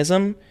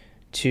mechanism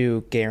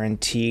to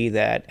guarantee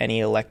that any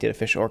elected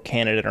official or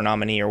candidate or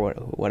nominee or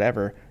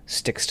whatever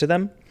sticks to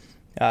them.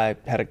 I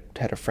had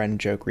a friend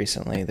joke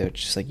recently that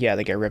just like,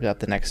 they get ripped up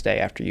the next day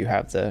after you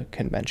have the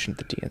convention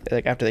at the DNC,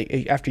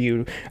 like after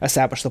you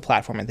establish the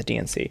platform at the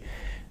DNC.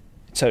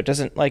 So it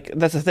doesn't, like,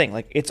 that's the thing,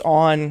 like, it's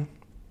on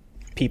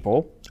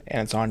people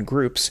and it's on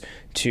groups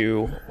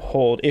to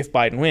if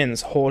Biden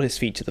wins, hold his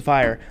feet to the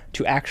fire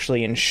to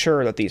actually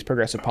ensure that these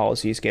progressive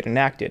policies get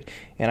enacted.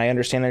 And I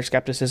understand their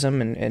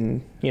skepticism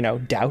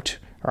and doubt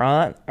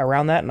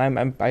around that,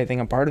 and I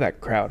think I'm part of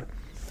that crowd.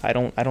 I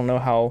don't know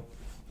how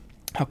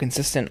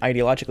consistent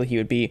ideologically he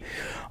would be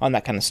on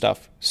that kind of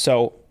stuff.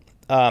 So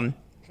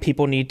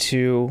people need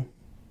to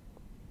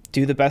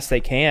do the best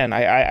they can.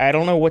 I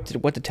don't know what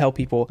to tell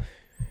people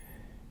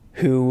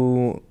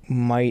who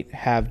might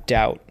have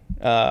doubt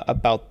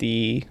about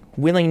the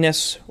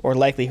willingness or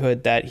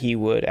likelihood that he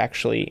would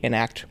actually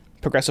enact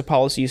progressive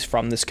policies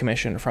from this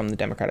commission, from the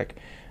Democratic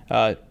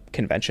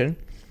convention.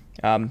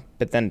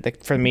 But then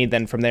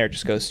from there it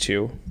just goes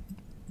to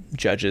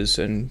judges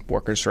and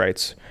workers'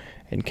 rights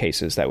in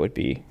cases that would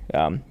be,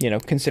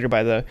 considered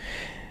by the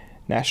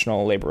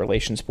National Labor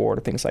Relations Board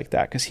or things like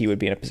that, because he would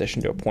be in a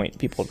position to appoint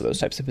people to those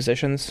types of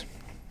positions.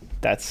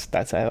 That's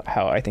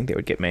how I think they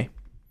would get me.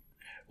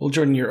 Well,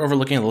 Jordan, you're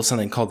overlooking a little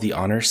something called the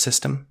honor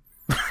system.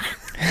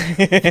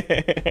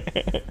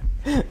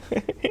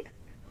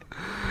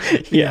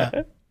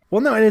 Yeah.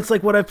 Well, no, and it's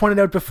like what I've pointed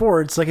out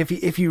before. It's like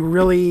if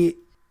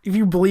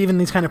you believe in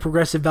these kind of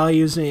progressive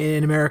values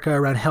in America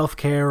around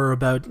healthcare or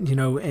about,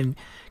 and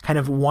kind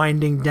of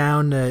winding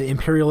down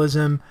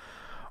imperialism,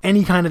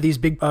 any kind of these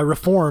big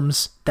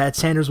reforms that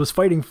Sanders was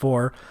fighting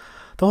for,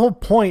 the whole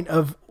point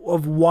of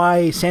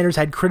why Sanders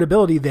had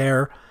credibility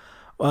there,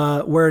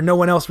 where no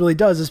one else really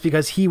does, is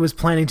because he was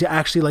planning to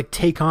actually like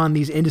take on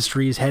these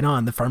industries head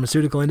on: the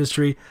pharmaceutical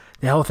industry,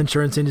 the health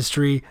insurance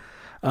industry,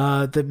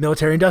 the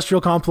military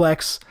industrial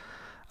complex.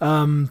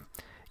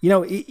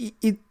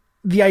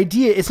 The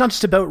idea, it's not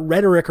just about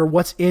rhetoric or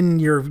what's in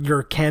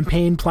your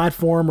campaign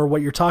platform or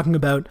what you're talking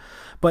about,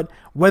 but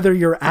whether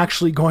you're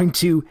actually going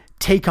to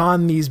take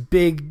on these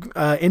big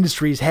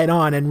industries head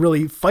on and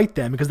really fight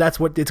them, because that's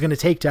what it's going to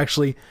take to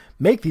actually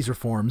make these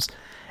reforms.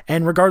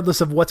 And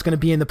regardless of what's going to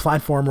be in the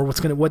platform or what's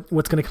going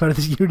to come out of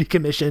this Unity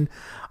Commission,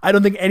 I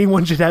don't think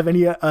anyone should have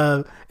any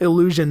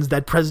illusions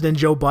that President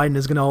Joe Biden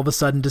is going to all of a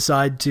sudden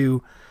decide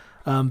to,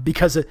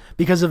 because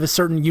of a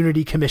certain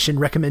Unity Commission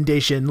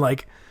recommendation,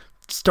 like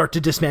start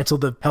to dismantle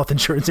the health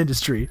insurance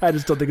industry. I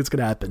just don't think it's going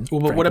to happen.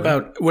 Well, but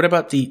what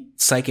about the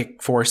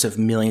psychic force of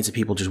millions of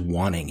people just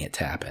wanting it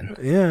to happen?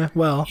 Yeah,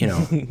 well,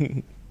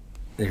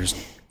 there's,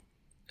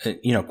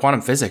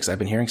 quantum physics. I've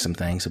been hearing some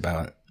things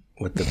about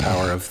what the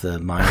power of the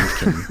mind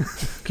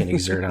can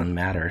exert on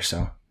matter.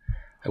 So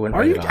I wouldn't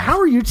write it off. How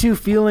are you two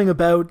feeling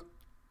about?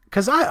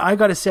 Because I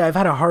got to say, I've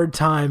had a hard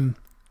time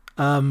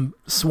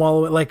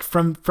swallowing, like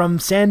from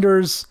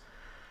Sanders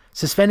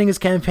suspending his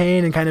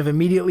campaign and kind of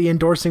immediately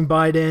endorsing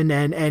Biden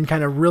and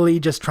kind of really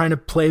just trying to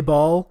play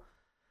ball.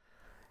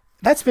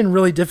 That's been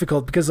really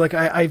difficult because like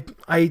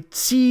I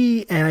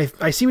see and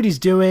I see what he's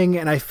doing,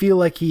 and I feel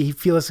like it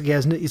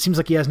seems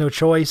like he has no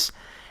choice,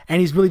 and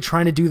he's really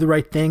trying to do the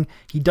right thing.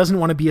 He doesn't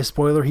want to be a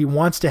spoiler. He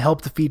wants to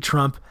help defeat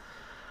Trump.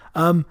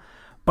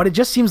 But it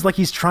just seems like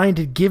he's trying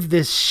to give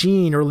this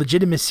sheen or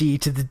legitimacy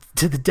to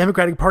the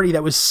Democratic Party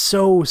that was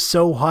so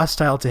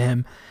hostile to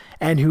him,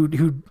 and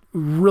who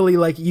really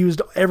like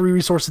used every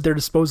resource at their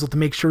disposal to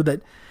make sure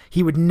that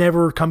he would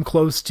never come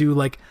close to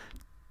like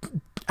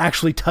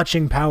actually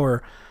touching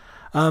power.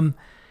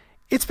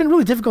 It's been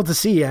really difficult to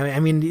see. I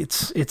mean,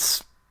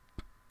 it's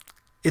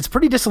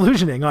pretty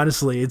disillusioning,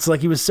 honestly. It's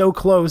like he was so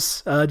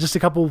close just a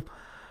couple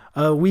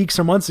weeks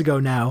or months ago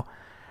now,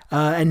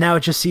 and now it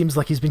just seems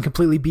like he's been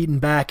completely beaten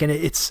back. And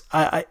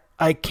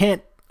I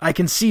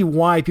can see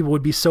why people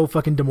would be so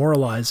fucking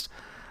demoralized.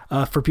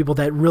 For people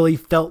that really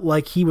felt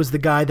like he was the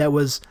guy that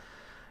was,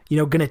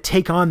 going to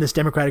take on this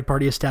Democratic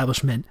Party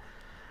establishment.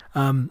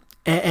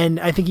 And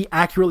I think he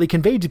accurately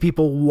conveyed to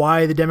people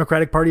why the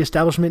Democratic Party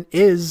establishment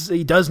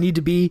he does need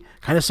to be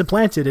kind of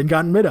supplanted and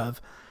gotten rid of.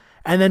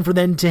 And then for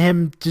him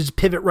to just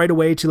pivot right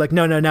away to like,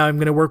 no, now I'm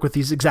going to work with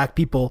these exact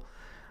people.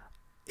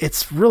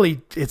 It's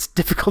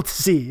difficult to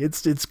see.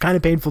 It's kind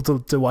of painful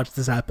to watch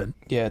this happen.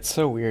 Yeah, it's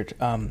so weird.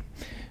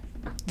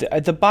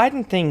 The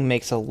Biden thing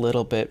makes a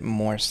little bit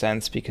more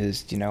sense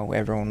because,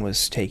 everyone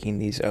was taking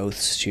these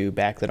oaths to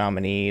back the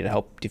nominee to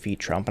help defeat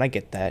Trump, and I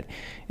get that.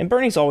 And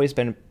Bernie's always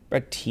been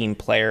a team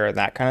player and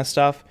that kind of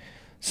stuff.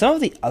 Some of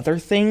the other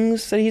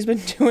things that he's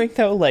been doing,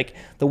 though, like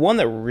the one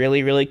that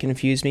really, really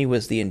confused me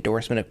was the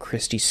endorsement of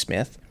Christy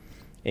Smith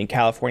in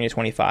California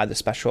 25, the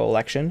special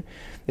election.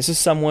 This is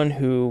someone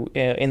who,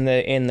 in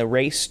the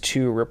race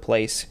to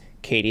replace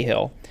Katie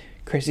Hill,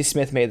 Christy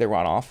Smith made the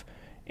runoff.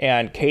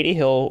 And Katie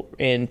Hill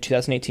in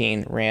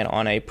 2018 ran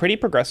on a pretty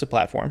progressive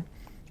platform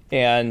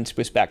and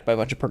was backed by a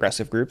bunch of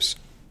progressive groups.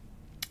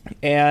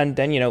 And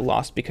then,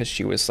 lost because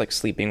she was like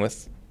sleeping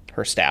with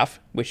her staff,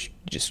 which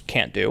you just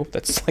can't do.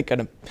 That's like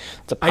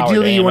it's a power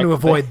ideally you want to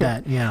avoid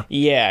thing. That. Yeah.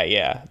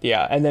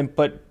 Yeah. And then,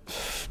 but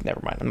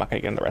never mind. I'm not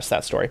going to get into the rest of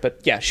that story. But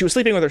yeah, she was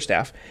sleeping with her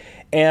staff.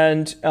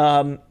 And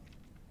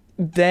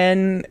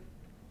then,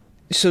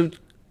 so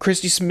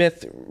Christy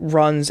Smith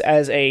runs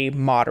as a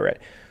moderate.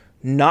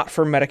 Not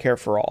for Medicare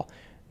for all,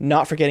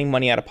 not for getting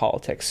money out of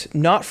politics,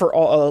 not for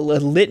a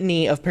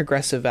litany of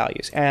progressive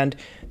values. And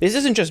this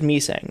isn't just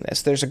me saying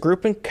this. There's a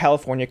group in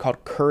California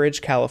called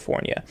Courage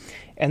California,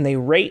 and they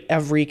rate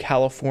every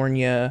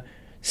California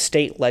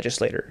state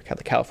legislator,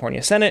 the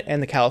California Senate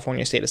and the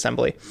California State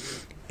Assembly.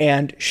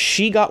 And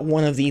she got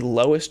one of the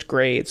lowest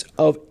grades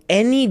of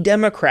any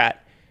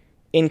Democrat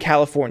in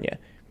California.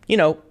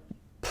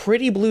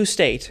 Pretty blue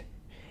state.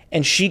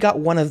 And she got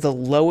one of the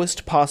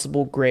lowest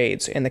possible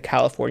grades in the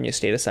California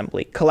State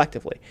Assembly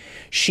collectively.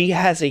 She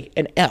has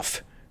an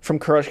F from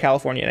Courage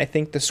California, and I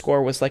think the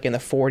score was like in the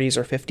 40s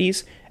or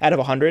 50s out of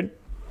 100,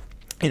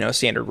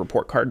 standard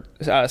report card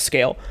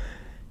scale.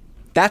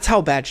 That's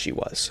how bad she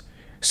was.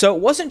 So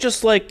it wasn't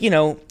just like,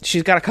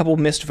 she's got a couple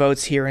missed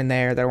votes here and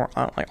there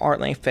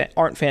that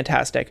aren't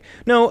fantastic.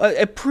 No,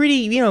 a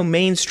pretty,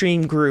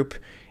 mainstream group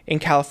in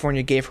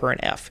California gave her an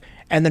F.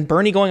 And then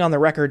Bernie going on the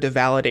record to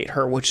validate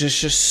her, which is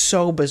just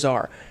so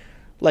bizarre.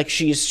 Like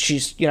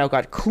she's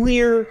got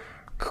clear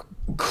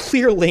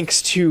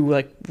links to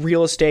like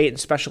real estate and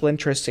special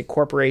interests and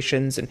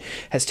corporations, and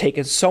has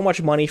taken so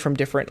much money from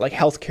different like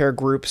healthcare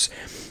groups.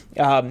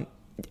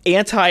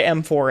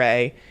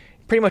 anti-M4A,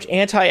 pretty much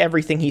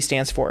anti-everything he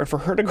stands for. And for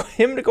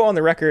him to go on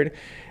the record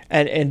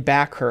and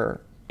back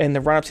her in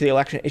the run-up to the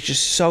election, it's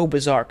just so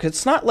bizarre. Because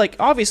it's not like,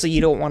 obviously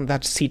you don't want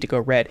that seat to go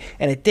red,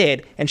 and it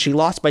did, and she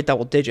lost by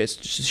double digits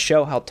just to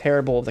show how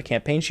terrible of the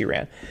campaign she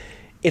ran.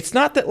 It's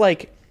not that,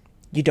 like,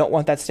 you don't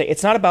want that state.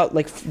 It's not about,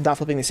 like, not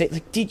flipping the state.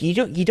 Like, dude,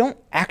 you don't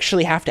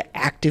actually have to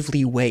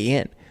actively weigh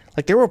in.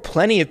 Like, there were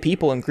plenty of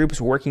people and groups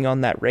working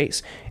on that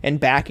race and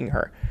backing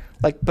her.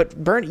 Like,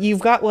 but Bernie, you've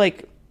got,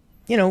 like,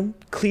 you know,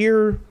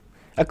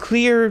 a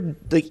clear,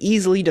 like,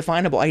 easily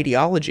definable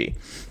ideology.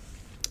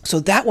 So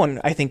that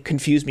one, I think,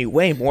 confused me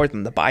way more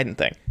than the Biden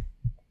thing.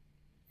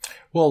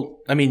 Well,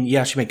 I mean,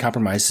 yeah, she made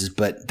compromises,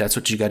 but that's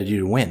what you got to do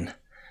to win.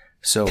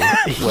 So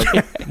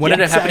what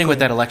ended up happening with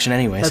that election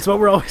anyways? That's what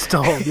we're always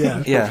told,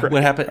 yeah. Yeah,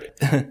 what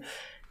happened?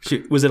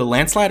 Was it a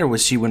landslide, or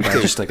was she win by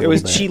just like a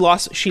little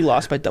bit? She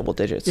lost by double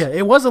digits. Yeah,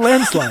 it was a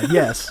landslide,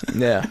 yes.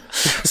 Yeah.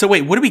 So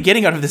wait, what are we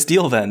getting out of this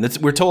deal then?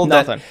 We're told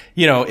Nothing. that,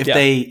 you know,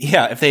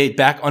 if they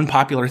back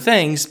unpopular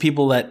things,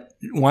 people that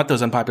want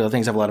those unpopular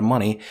things have a lot of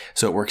money,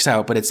 so it works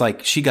out. But it's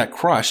like she got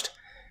crushed,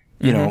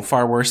 you know,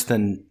 far worse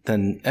than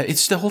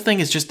it's the whole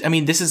thing is just, I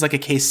mean, this is like a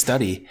case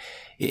study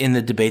in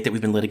the debate that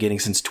we've been litigating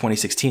since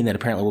 2016 that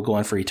apparently will go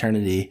on for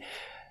eternity.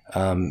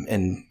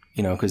 And,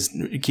 you know, because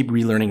you keep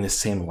relearning the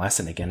same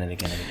lesson again and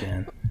again and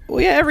again.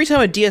 Well, yeah, every time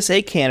a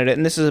DSA candidate,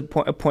 and this is a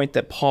point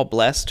that Paul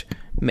Blest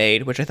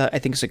made, which I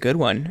think is a good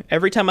one.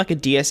 Every time like a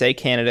DSA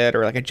candidate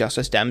or like a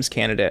Justice Dems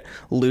candidate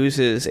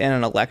loses in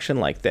an election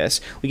like this,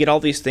 we get all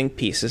these think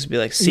pieces. Be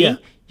like, see,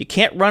 you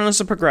can't run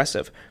as a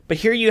progressive, but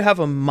here you have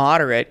a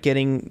moderate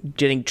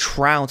getting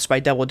trounced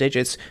by double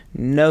digits.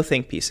 No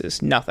think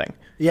pieces, nothing.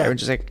 Yeah, they're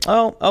just like,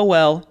 oh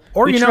well.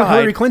 Or, you know, tried.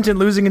 Hillary Clinton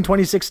losing in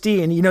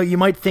 2016, you know, you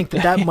might think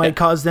that might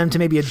cause them to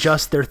maybe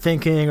adjust their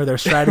thinking or their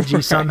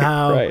strategy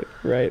somehow.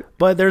 Right.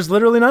 But there's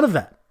literally none of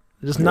that.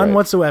 There's none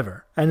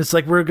whatsoever. And it's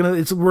like we're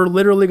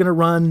literally gonna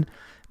run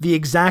the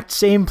exact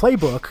same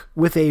playbook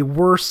with a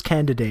worse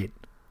candidate.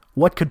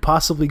 What could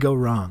possibly go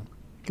wrong?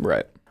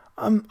 Right.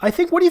 I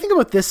think, what do you think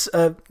about this?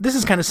 This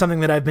is kind of something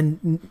that I've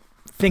been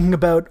thinking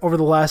about over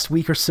the last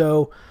week or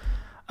so.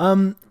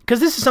 Because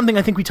this is something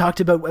I think we talked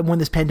about when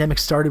this pandemic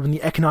started, when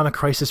the economic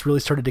crisis really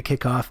started to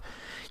kick off.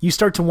 You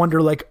start to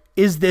wonder, like,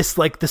 is this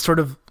like the sort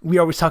of, we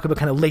always talk about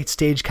kind of late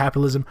stage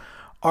capitalism.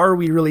 Are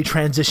we really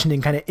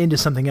transitioning kind of into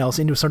something else,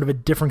 into sort of a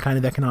different kind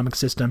of economic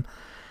system?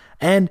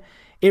 And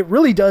it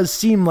really does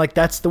seem like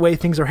that's the way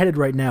things are headed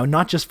right now,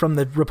 not just from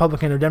the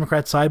Republican or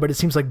Democrat side, but it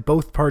seems like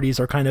both parties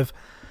are kind of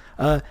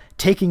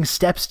taking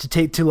steps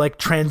to like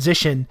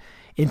transition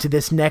into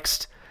this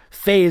next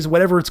phase,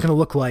 whatever it's going to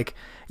look like.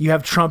 You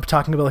have Trump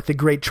talking about like the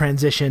great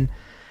transition.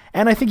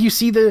 And I think you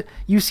see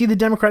the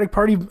Democratic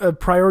Party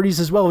priorities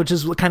as well, which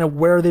is kind of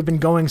where they've been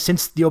going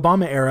since the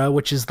Obama era,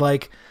 which is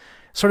like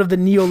sort of the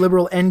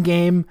neoliberal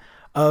endgame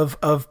of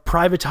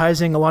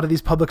privatizing a lot of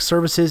these public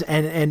services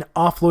and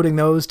offloading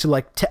those to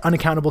like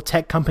unaccountable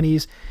tech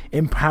companies,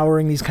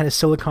 empowering these kind of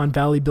Silicon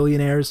Valley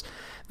billionaires,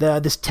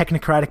 this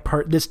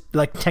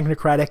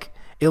technocratic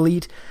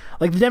elite.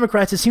 Like the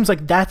Democrats, it seems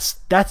like that's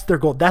their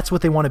goal. That's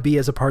what they want to be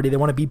as a party. They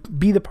want to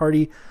be the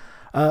party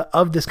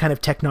of this kind of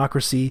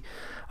technocracy.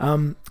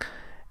 You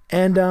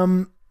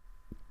know,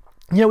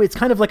 it's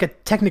kind of like a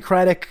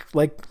technocratic,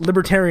 like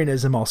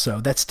libertarianism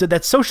also.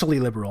 That's socially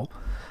liberal,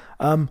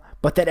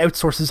 but that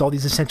outsources all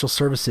these essential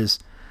services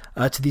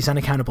to these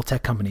unaccountable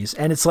tech companies.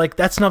 And it's like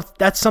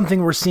that's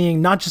something we're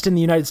seeing not just in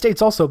the United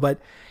States also,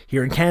 but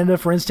here in Canada,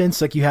 for instance.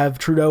 Like you have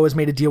Trudeau has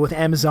made a deal with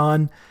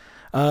Amazon.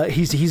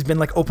 He's been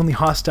like openly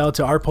hostile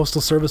to our postal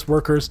service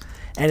workers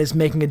and is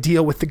making a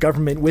deal with the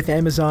government, with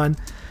Amazon.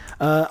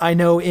 I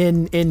know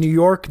in New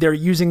York, they're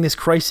using this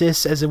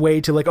crisis as a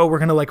way to like, we're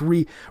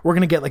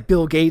going to get like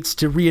Bill Gates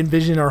to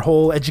re-envision our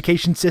whole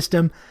education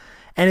system.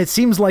 And it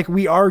seems like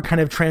we are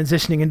kind of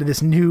transitioning into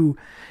this new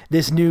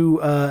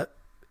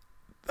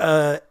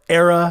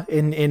era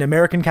in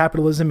American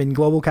capitalism, in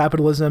global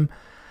capitalism.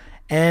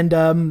 And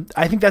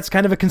I think that's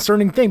kind of a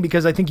concerning thing,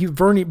 because I think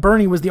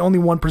Bernie was the only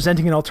one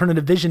presenting an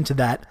alternative vision to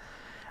that.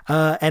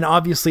 And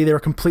obviously they were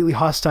completely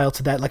hostile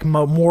to that, like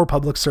more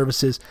public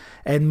services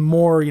and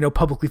more, you know,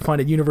 publicly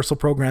funded universal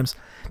programs.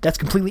 That's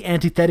completely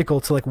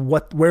antithetical to like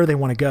where they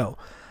want to go.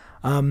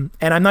 And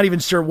I'm not even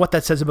sure what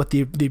that says about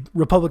the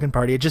Republican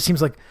Party. It just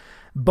seems like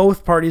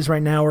both parties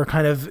right now are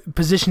kind of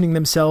positioning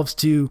themselves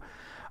to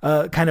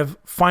kind of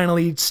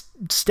finally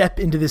step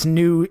into this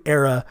new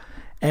era.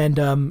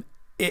 And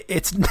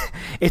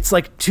it's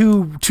like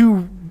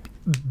two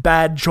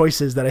bad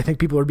choices that I think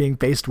people are being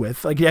faced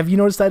with. Like, have you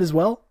noticed that as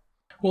well?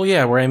 Well,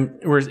 yeah, we're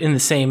in the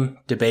same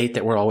debate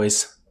that we're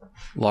always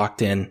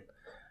locked in.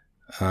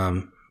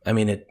 I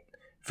mean, it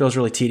feels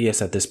really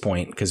tedious at this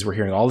point because we're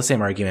hearing all the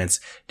same arguments.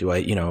 Do I,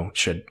 you know,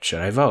 should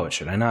I vote?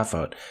 Should I not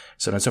vote?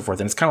 So on and so forth.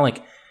 And it's kind of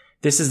like,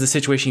 this is the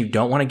situation you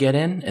don't want to get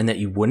in, and that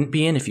you wouldn't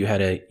be in if you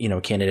had a, you know,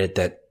 candidate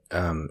that,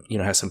 you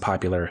know, has some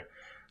popular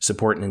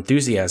support and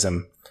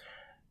enthusiasm.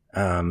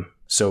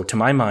 So to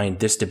my mind,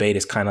 this debate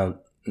is kind of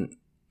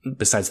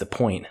besides the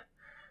point,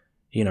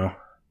 you know.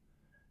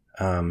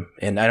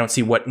 And I don't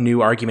see what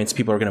new arguments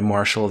people are going to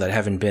marshal that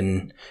haven't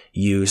been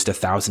used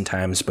 1,000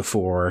 times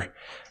before.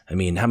 I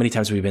mean, how many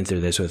times have we been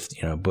through this with,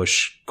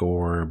 Bush,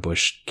 Gore,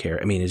 Bush,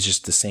 Kerry? I mean, it's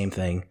just the same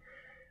thing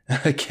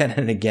again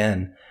and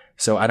again.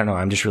 So I don't know.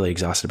 I'm just really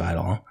exhausted by it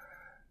all.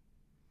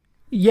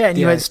 Yeah, and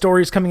you had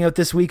stories coming out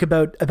this week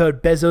about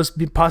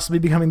Bezos possibly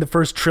becoming the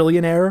first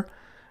trillionaire.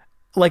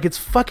 Like, it's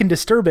fucking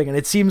disturbing, and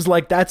it seems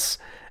like that's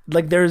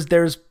like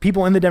there's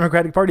people in the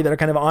Democratic Party that are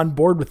kind of on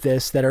board with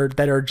this, that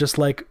are just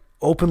like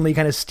openly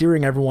kind of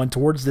steering everyone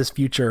towards this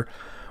future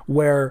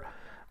where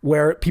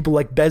people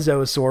like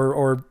Bezos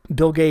or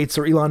Bill Gates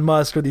or Elon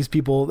Musk or these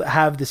people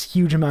have this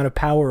huge amount of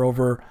power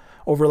over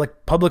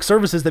like public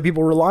services that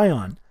people rely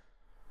on.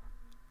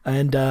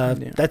 And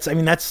that's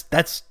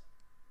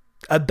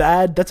a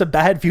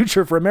bad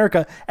future for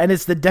America, and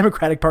it's the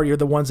Democratic Party are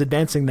the ones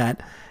advancing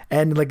that.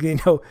 And like,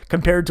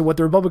 compared to what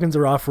the Republicans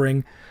are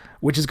offering,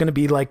 which is going to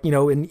be like,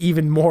 an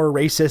even more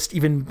racist,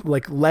 even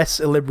like less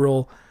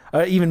illiberal,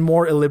 even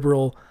more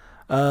illiberal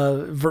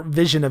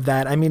vision of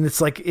that. I mean,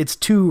 it's like, it's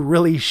two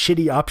really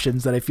shitty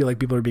options that I feel like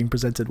people are being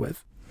presented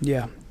with.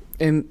 Yeah.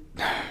 And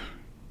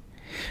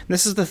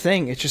this is the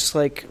thing. It's just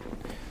like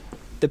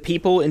the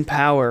people in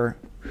power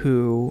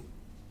who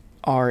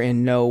are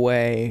in no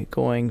way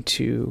going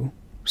to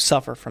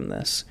suffer from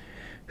this,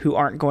 who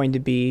aren't going to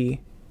be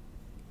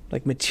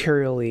like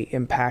materially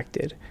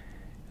impacted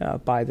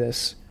by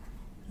this,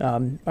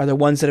 are the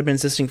ones that have been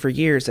insisting for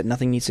years that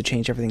nothing needs to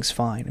change, everything's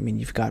fine. I mean,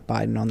 you've got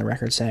Biden on the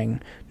record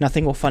saying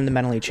nothing will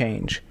fundamentally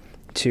change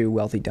to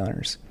wealthy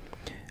donors.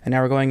 And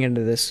now we're going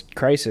into this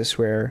crisis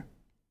where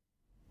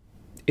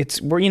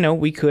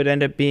we could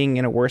end up being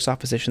in a worse off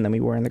position than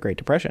we were in the Great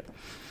Depression.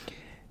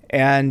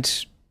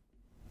 And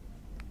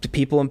the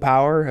people in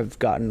power have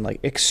gotten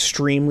like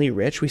extremely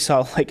rich. We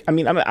saw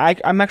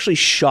I'm actually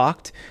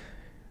shocked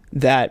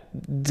that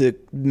the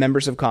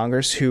members of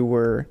Congress who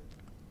were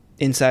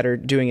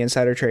doing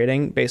insider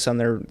trading based on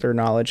their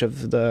knowledge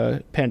of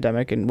the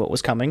pandemic and what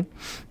was coming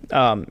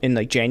in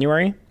like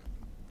January,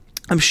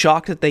 I'm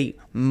shocked that they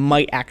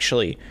might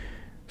actually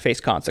face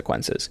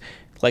consequences.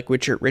 Like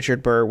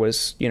Richard Burr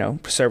was,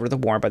 served with a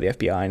warrant by the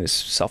FBI and his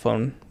cell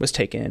phone was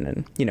taken,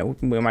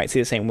 and we might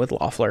see the same with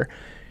Loeffler.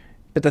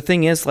 But the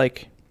thing is,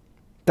 like,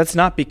 that's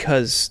not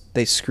because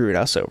they screwed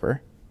us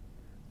over.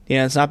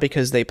 It's not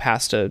because they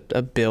passed a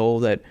bill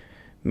that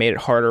made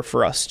it harder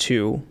for us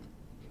to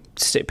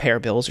pay our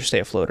bills or stay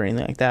afloat or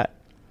anything like that.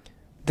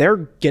 They're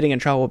getting in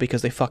trouble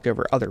because they fucked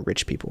over other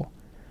rich people.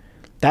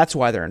 That's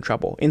why they're in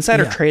trouble.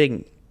 Insider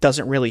trading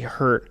doesn't really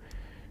hurt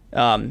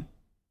the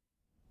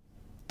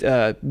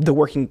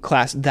working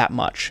class that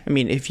much. I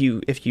mean, if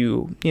you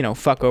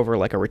fuck over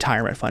like a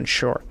retirement fund,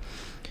 sure.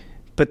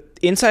 But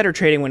insider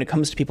trading, when it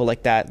comes to people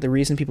like that, the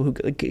reason people who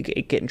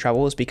get in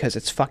trouble is because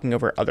it's fucking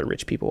over other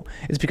rich people.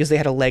 It's because they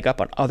had a leg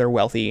up on other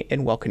wealthy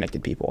and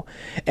well-connected people.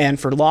 And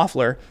for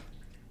Loeffler,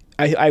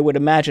 I would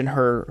imagine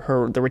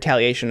the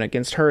retaliation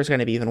against her is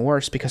going to be even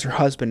worse because her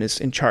husband is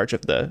in charge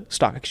of the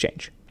stock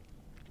exchange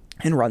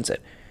and runs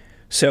it.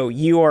 So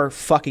you are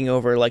fucking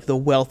over like the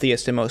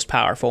wealthiest and most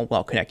powerful and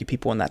well-connected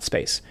people in that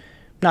space,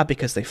 not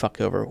because they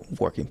fucked over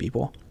working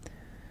people.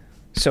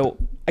 So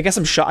I guess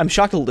I'm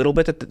shocked a little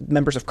bit that the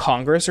members of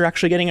Congress are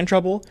actually getting in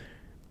trouble,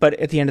 but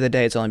at the end of the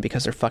day, it's only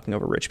because they're fucking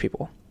over rich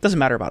people. It doesn't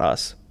matter about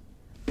us.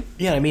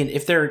 Yeah, I mean,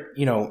 if they're,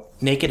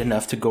 naked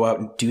enough to go out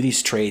and do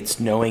these trades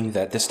knowing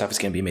that this stuff is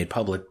going to be made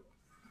public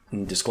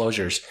in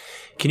disclosures,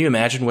 can you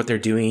imagine what they're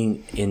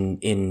doing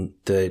in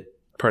the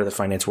part of the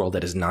finance world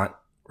that is not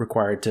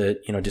required to,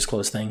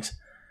 disclose things?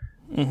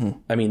 Mm-hmm.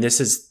 I mean,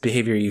 this is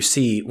behavior you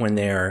see when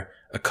they're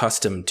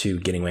accustomed to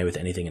getting away with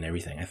anything and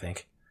everything, I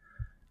think.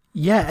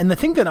 Yeah, and the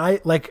thing that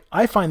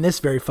I find this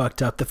very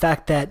fucked up, the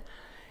fact that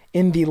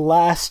in the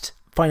last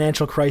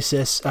financial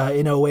crisis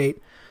in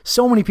 2008,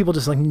 so many people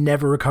just like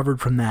never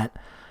recovered from that.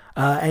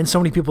 And so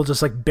many people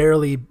just like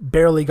barely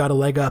got a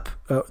leg up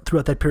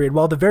throughout that period,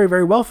 while the very,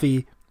 very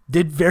wealthy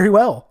did very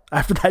well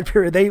after that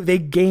period. They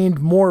gained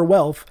more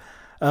wealth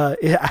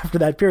after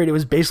that period. It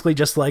was basically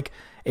just like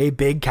a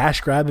big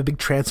cash grab, a big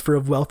transfer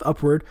of wealth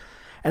upward.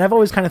 And I've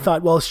always kind of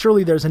thought, well,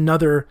 surely there's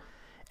another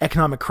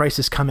economic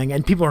crisis coming,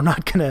 and people are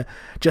not going to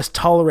just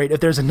tolerate if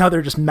there's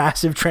another just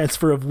massive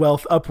transfer of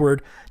wealth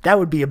upward. That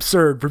would be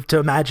absurd to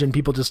imagine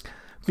people just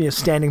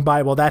standing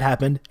by while that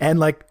happened. And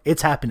like,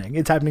 it's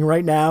happening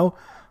right now.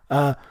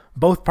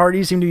 Both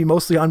parties seem to be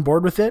mostly on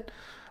board with it,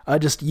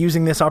 just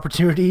using this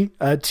opportunity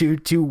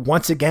to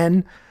once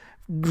again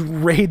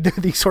raid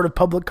these sort of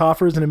public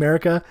coffers in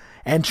America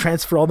and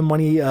transfer all the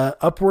money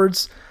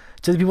upwards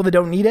to the people that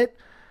don't need it.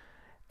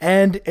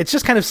 And it's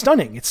just kind of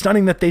stunning. It's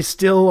stunning that they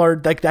still are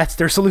like, that's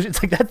their solution.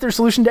 It's like, that's their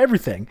solution to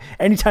everything.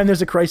 Anytime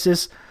there's a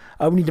crisis,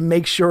 we need to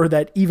make sure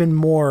that even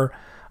more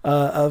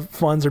of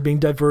funds are being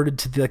diverted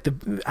to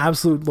the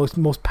absolute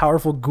most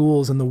powerful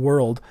ghouls in the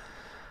world.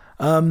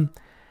 And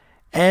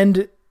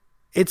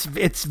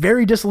it's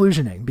very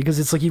disillusioning because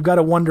it's like, you've got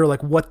to wonder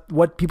like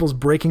what people's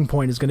breaking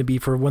point is going to be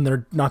for when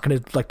they're not going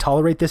to like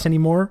tolerate this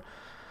anymore.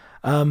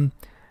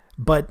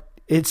 But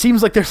it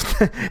seems like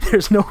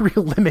there's no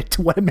real limit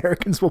to what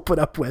Americans will put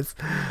up with.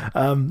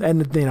 And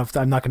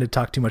I'm not going to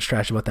talk too much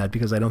trash about that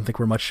because I don't think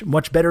we're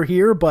much better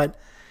here, but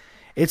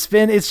it's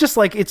just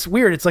like, it's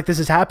weird. It's like this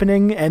is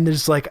happening and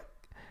there's like,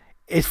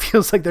 it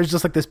feels like there's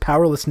just like this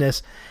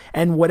powerlessness,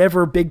 and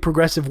whatever big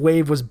progressive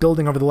wave was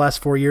building over the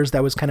last 4 years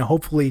that was kind of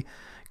hopefully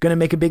going to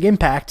make a big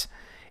impact.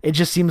 It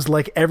just seems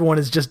like everyone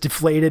is just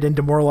deflated and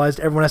demoralized.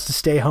 Everyone has to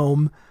stay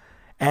home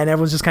and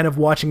everyone's just kind of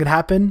watching it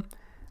happen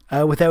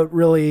without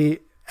really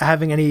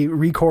having any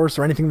recourse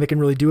or anything they can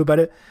really do about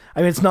it. I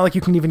mean, it's not like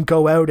you can even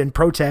go out and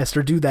protest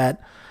or do that.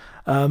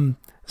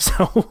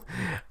 So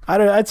I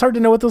don't know. It's hard to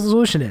know what the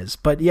solution is,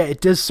 but yeah,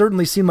 it does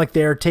certainly seem like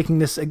they're taking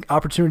this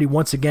opportunity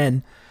once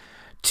again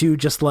to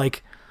just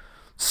like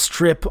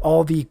strip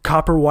all the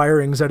copper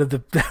wirings out of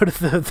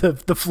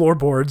the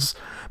floorboards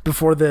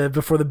before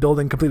the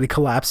building completely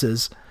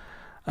collapses.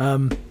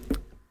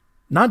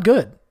 Not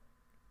good.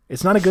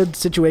 It's not a good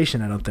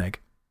situation, I don't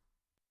think.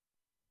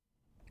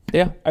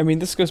 Yeah, I mean,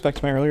 this goes back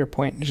to my earlier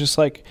point. It's just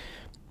like,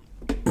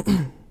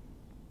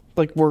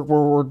 like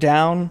we're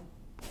down,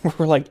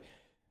 we're like,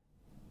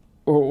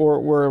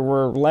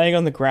 we're laying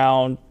on the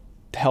ground,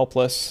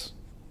 helpless,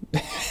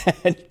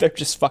 and they're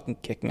just fucking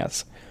kicking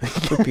us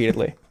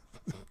repeatedly.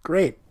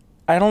 Great.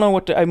 I don't know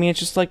what to, I mean, it's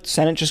just like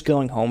Senate just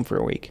going home for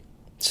a week.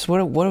 Just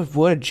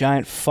what a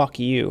giant fuck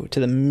you to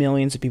the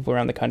millions of people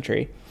around the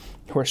country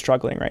who are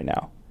struggling right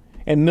now,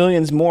 and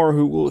millions more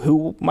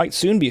who might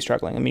soon be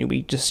struggling. I mean,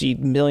 we just see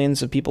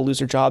millions of people lose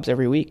their jobs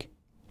every week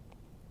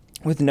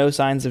with no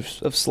signs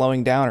of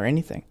slowing down or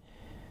anything.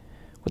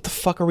 What the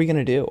fuck are we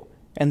gonna do?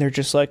 And they're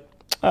just like,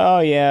 oh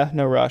yeah,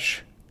 no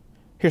rush.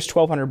 Here's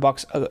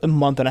 $1,200 a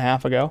month and a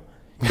half ago,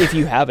 if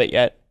you have it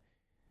yet.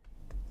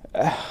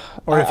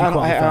 Or if you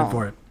qualify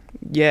for it.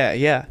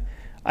 Yeah.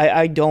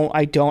 I don't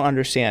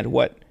understand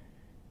what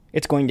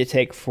it's going to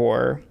take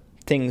for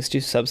things to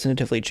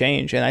substantively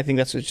change, and I think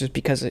that's just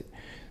because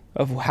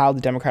of how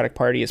the Democratic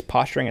Party is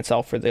posturing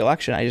itself for the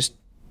election.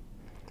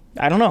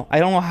 I don't know. I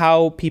don't know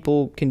how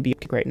people can be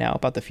right now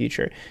about the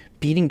future.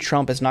 Beating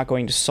Trump is not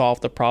going to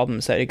solve the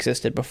problems that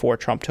existed before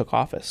Trump took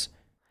office.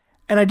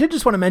 And I did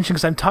just want to mention,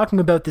 because I'm talking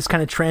about this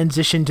kind of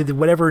transition to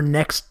whatever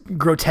next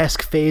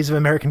grotesque phase of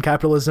American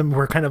capitalism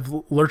we're kind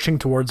of lurching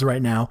towards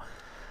right now.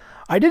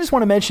 I did just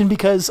want to mention,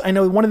 because I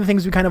know one of the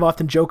things we kind of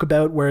often joke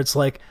about, where it's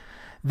like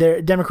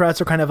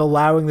Democrats are kind of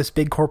allowing this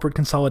big corporate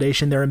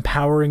consolidation. They're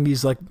empowering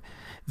these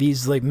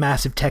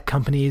massive tech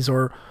companies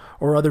or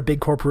other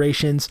big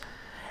corporations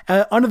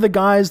under the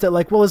guise that,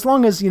 like, well, as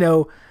long as,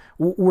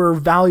 we're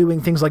valuing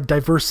things like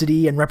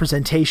diversity and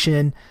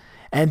representation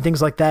and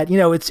things like that,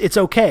 it's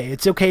okay.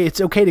 It's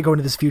okay to go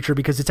into this future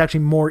because it's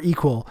actually more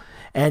equal,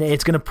 and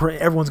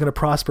everyone's going to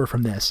prosper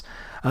from this.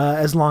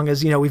 As long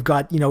as, we've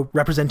got,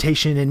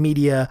 representation in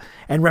media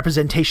and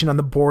representation on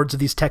the boards of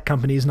these tech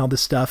companies and all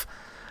this stuff,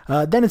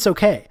 then it's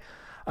okay.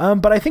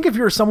 But I think if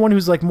you're someone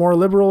who's like more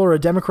liberal or a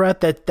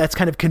Democrat that's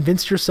kind of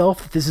convinced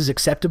yourself that this is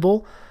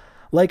acceptable,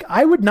 like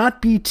I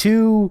wouldn't get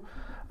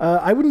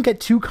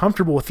too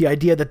comfortable with the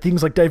idea that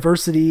things like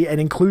diversity and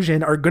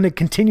inclusion are going to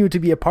continue to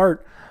be a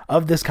part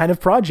of this kind of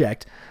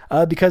project,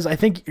 because I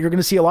think you're going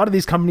to see a lot of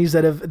these companies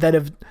that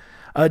have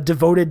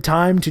devoted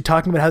time to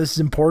talking about how this is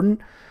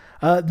important.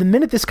 The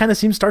minute this kind of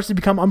starts to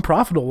become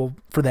unprofitable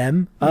for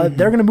them,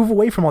 they're going to move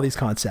away from all these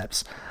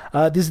concepts.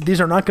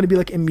 These are not going to be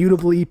like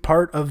immutably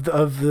part of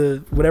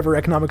the whatever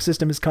economic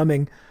system is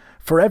coming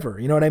forever.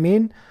 You know what I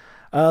mean?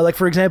 Like,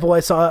 for example, I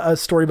saw a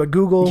story about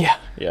Google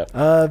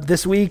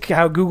this week,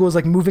 how Google is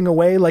like moving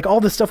away, like all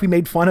the stuff we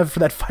made fun of for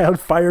that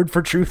fired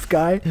for truth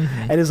guy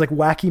and his like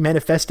wacky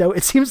manifesto.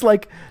 It seems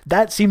like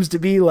that seems to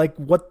be like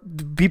what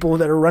the people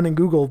that are running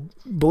Google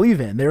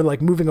believe in. They're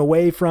like moving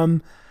away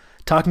from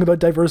talking about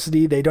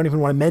diversity. They don't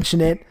even want to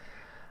mention it.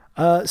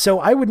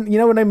 So I wouldn't, you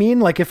know what I mean?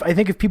 Like if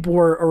people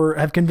or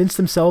have convinced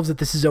themselves that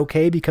this is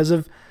okay because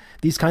of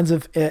these kinds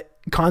of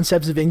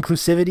concepts of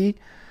inclusivity,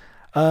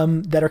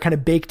 that are kind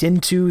of baked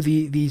into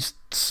the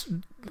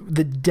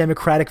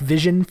democratic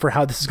vision for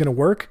how this is going to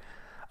work.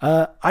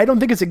 I don't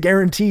think it's a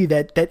guarantee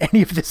that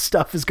any of this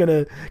stuff is going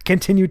to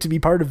continue to be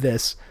part of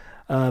this.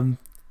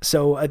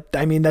 So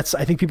I mean, I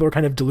think people are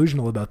kind of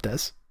delusional about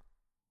this.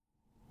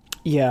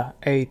 Yeah,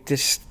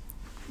 it's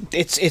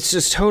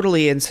just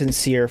totally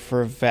insincere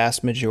for a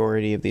vast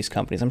majority of these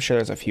companies. I'm sure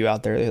there's a few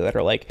out there that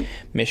are like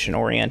mission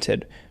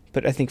oriented,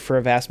 but I think for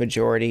a vast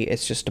majority,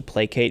 it's just to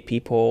placate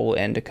people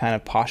and to kind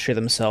of posture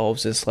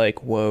themselves as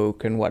like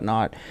woke and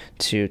whatnot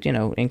to,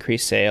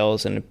 increase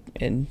sales and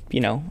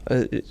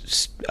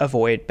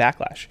avoid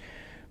backlash.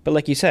 But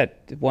like you said,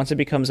 once it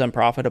becomes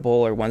unprofitable,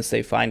 or once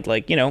they find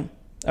like, a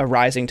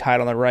rising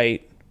tide on the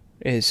right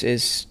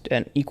is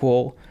an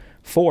equal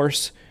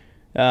force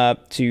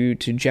to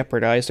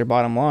jeopardize their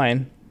bottom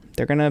line,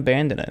 they're going to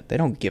abandon it. They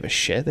don't give a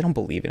shit. They don't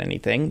believe in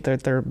anything.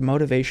 Their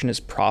motivation is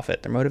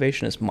profit. Their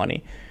motivation is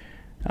money.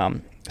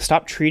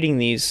 Stop treating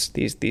these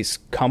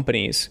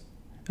companies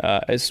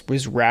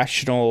as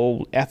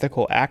rational,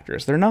 ethical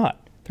actors. They're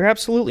not. They're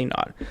absolutely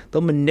not.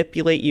 They'll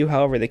manipulate you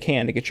however they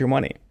can to get your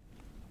money.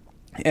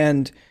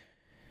 And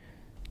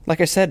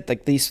like I said,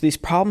 like these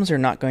problems are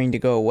not going to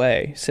go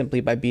away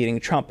simply by beating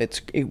Trump.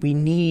 We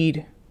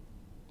need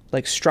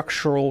like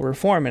structural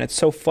reform, and it's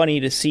so funny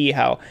to see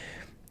how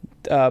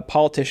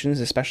politicians,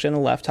 especially on the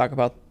left, talk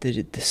about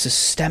the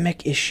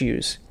systemic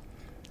issues.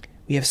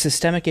 We have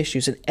systemic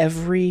issues in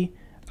every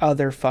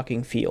other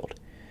fucking field,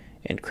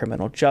 in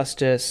criminal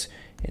justice,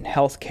 in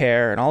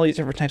healthcare, and all these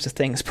different types of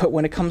things. But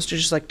when it comes to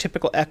just like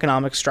typical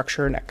economic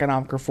structure and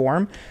economic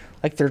reform,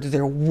 like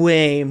they're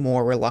way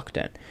more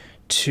reluctant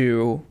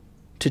to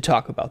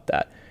talk about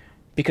that,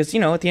 because, you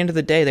know, at the end of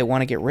the day, they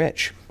want to get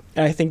rich.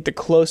 And I think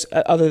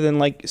other than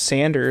like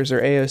Sanders or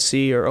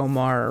AOC or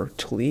Omar or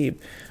Tlaib,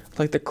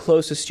 like the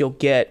closest you'll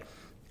get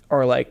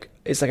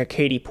is like a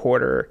Katie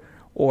Porter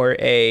or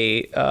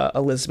a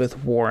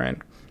Elizabeth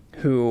Warren,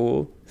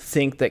 who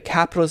think that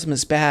capitalism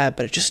is bad,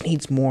 but it just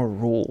needs more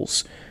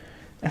rules.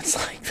 And it's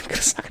like,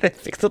 it's not gonna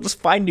fix. They'll just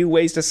find new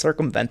ways to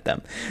circumvent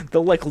them.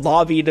 They'll like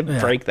lobby to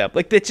break them.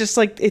 Like it's just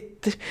like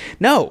it.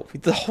 No,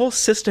 the whole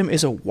system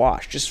is a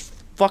wash. Just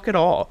fuck it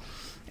all.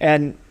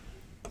 And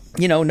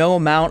you know, no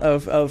amount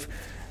of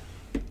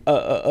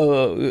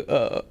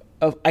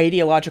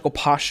ideological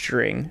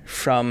posturing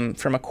from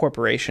a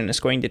corporation is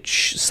going to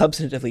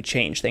substantively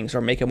change things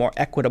or make a more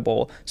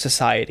equitable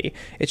society.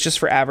 It's just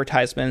for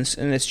advertisements,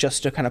 and it's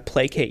just to kind of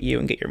placate you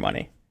and get your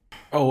money.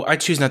 Oh, I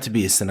choose not to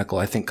be as cynical.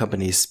 I think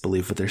companies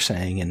believe what they're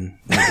saying and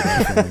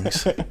their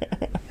feelings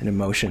and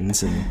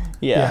emotions, and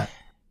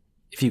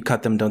if you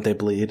cut them, don't they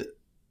bleed?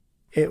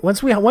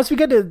 Once we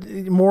get to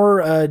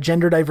more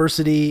gender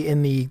diversity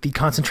in the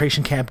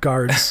concentration camp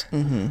guards,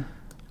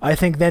 I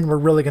think then we're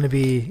really going to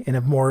be in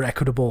a more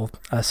equitable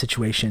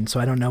situation.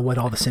 So I don't know what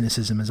all the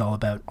cynicism is all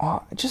about.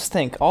 Just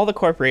think, all the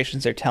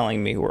corporations are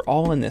telling me we're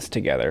all in this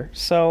together.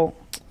 So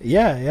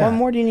yeah. What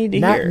more do you need to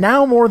hear?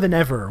 Now more than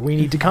ever, we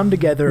need to come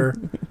together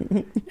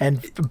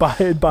and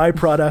buy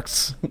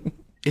products.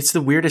 It's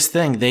the weirdest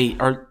thing. They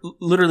are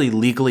literally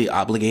legally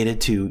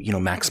obligated to, you know,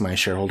 maximize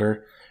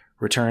shareholder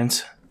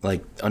returns.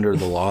 Like under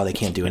the law, they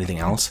can't do anything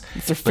else.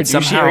 It's their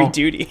fiduciary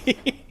duty.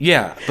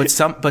 Yeah, but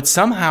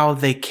somehow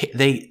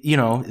they you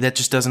know, that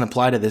just doesn't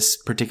apply to this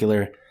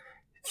particular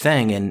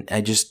thing. And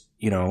I just,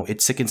 you know,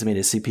 it sickens me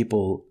to see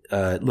people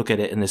look at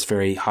it in this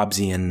very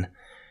Hobbesian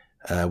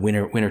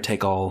winner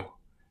take all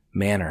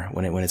manner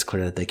when it's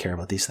clear that they care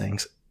about these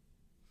things.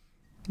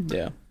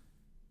 Yeah.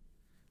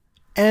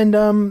 And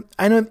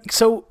I know,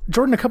 so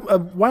Jordan, a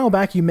while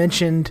back you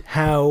mentioned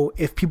how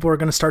if people are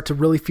going to start to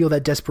really feel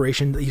that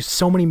desperation,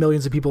 so many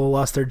millions of people have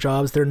lost their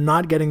jobs, they're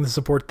not getting the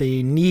support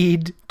they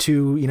need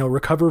to, you know,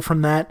 recover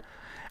from that.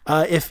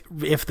 If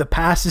the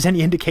past is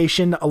any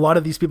indication, a lot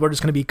of these people are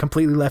just going to be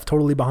completely left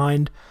totally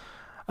behind.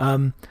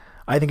 I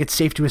think it's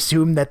safe to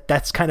assume that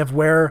that's kind of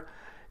where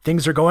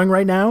things are going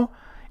right now.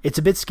 It's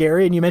a bit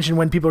scary. And you mentioned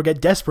when people get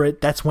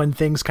desperate, that's when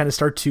things kind of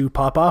start to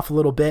pop off a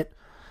little bit.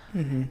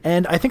 Mm-hmm.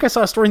 And I think I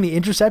saw a story in The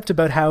Intercept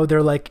about how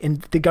they're like,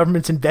 the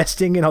government's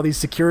investing in all these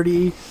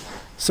security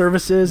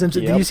services. And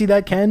did you see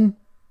that, Ken?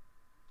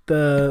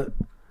 Hold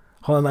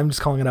on, I'm just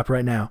calling it up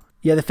right now.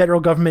 Yeah, the federal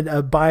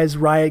government buys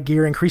riot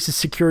gear, increases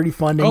security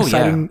funding,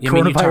 citing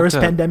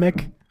coronavirus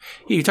pandemic.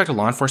 Yeah, you talk to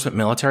law enforcement,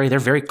 military, they're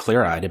very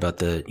clear-eyed about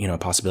the, you know,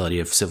 possibility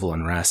of civil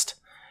unrest.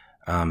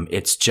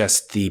 It's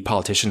just the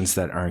politicians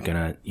that aren't going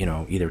to, you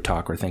know, either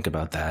talk or think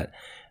about that.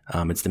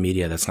 It's the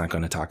media that's not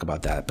going to talk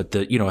about that. But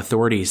the, you know,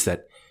 authorities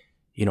that,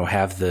 you know,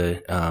 have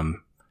the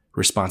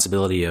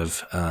responsibility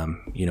of,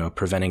 you know,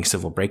 preventing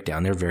civil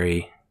breakdown, they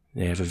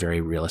have a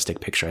very realistic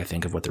picture, I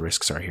think, of what the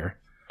risks are here.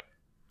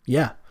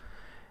 Yeah.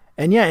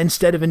 And yeah,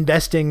 instead of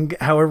investing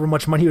however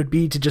much money it would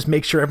be to just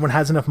make sure everyone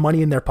has enough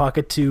money in their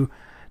pocket to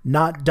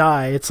not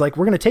die, it's like,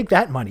 we're going to take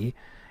that money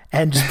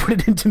and just put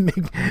it into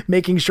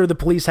making sure the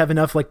police have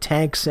enough like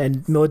tanks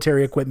and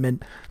military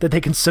equipment that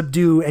they can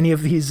subdue any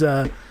of these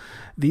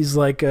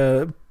like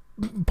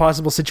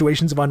possible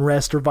situations of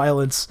unrest or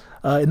violence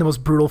in the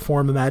most brutal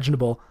form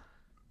imaginable.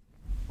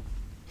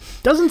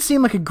 Doesn't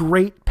seem like a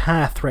great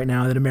path right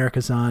now that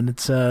America's on.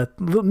 It's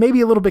maybe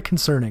a little bit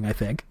concerning, I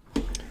think.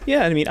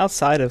 Yeah, I mean,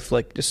 outside of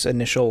like just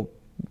initial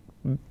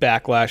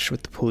backlash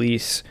with the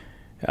police,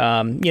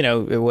 you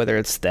know, whether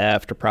it's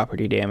theft or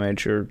property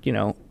damage or, you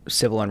know,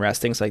 civil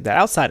unrest, things like that,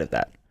 outside of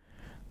that,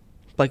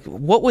 like,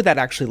 what would that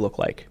actually look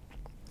like?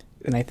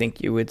 And I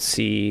think you would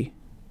see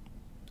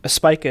a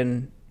spike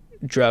in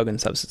drug and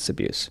substance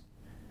abuse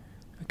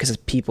because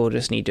people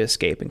just need to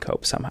escape and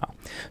cope somehow.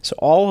 So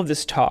all of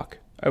this talk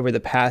over the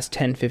past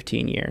 10,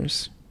 15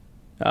 years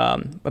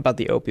about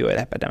the opioid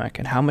epidemic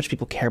and how much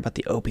people care about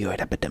the opioid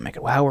epidemic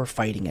and how we're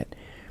fighting it.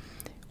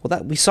 Well,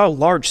 that we saw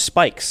large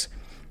spikes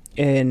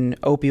in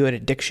opioid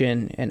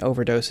addiction and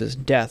overdoses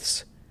and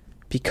deaths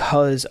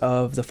because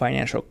of the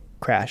financial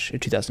crash in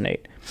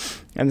 2008.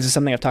 And this is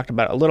something I've talked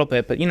about a little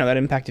bit, but, you know, that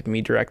impacted me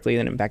directly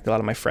and impacted a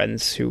lot of my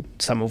friends,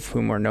 some of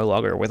whom are no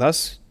longer with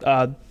us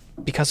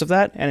because of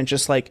that. And it's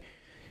just like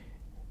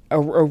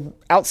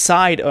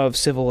outside of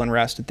civil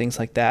unrest and things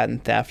like that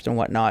and theft and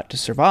whatnot to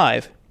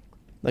survive,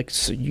 like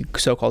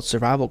so-called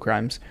survival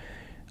crimes,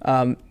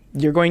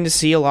 you're going to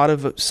see a lot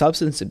of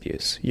substance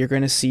abuse. You're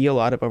going to see a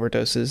lot of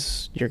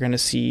overdoses. You're going to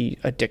see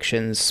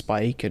addictions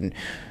spike and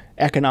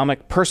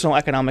personal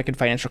economic and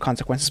financial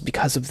consequences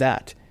because of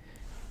that.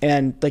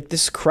 And like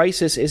this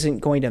crisis isn't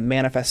going to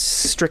manifest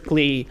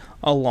strictly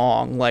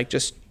along like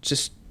just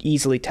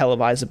easily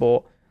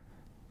televisable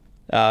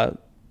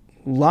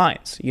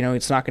lines. You know,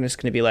 it's not just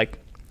going to be like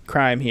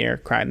crime here,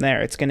 crime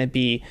there. It's going to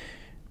be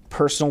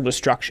personal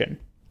destruction,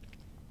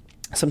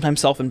 sometimes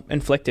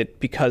self-inflicted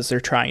because they're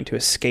trying to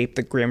escape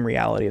the grim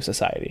reality of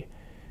society.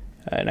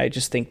 And I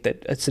just think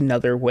that it's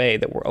another way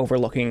that we're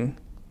overlooking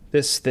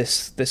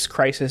this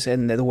crisis,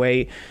 and the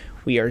way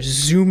we are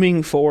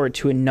zooming forward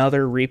to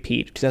another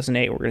repeat,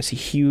 2008. We're going to see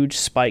huge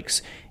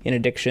spikes in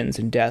addictions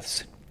and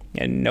deaths,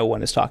 and no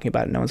one is talking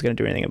about it. No one's going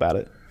to do anything about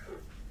it.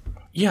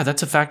 Yeah,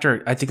 that's a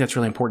factor. I think that's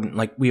really important.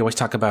 Like we always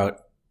talk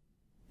about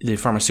the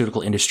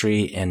pharmaceutical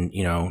industry and,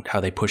 you know, how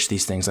they push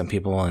these things on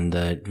people and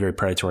the very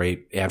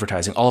predatory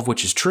advertising, all of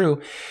which is true.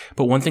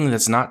 But one thing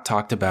that's not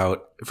talked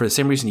about, for the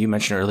same reason you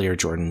mentioned earlier,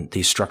 Jordan,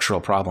 these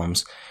structural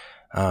problems,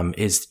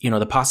 is, you know,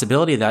 the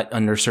possibility that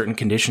under certain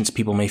conditions,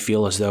 people may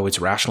feel as though it's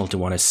rational to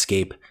want to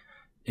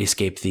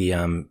escape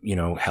the, you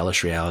know,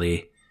 hellish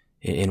reality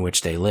in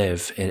which they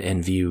live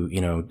and view,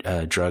 you know,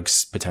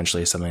 drugs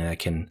potentially as something that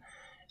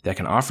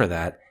can offer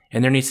that.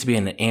 And there needs to be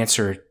an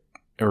answer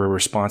or a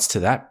response to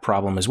that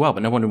problem as well.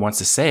 But no one wants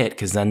to say it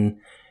because then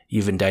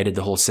you've indicted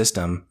the whole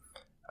system,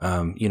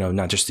 you know,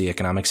 not just the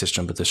economic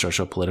system, but the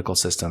social political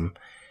system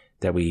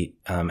that we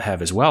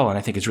have as well. And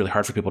I think it's really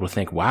hard for people to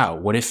think, wow,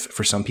 what if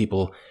for some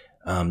people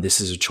this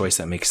is a choice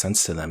that makes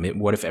sense to them?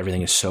 What if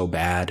everything is so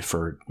bad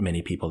for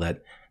many people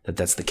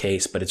that's the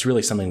case? But it's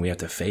really something we have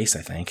to face,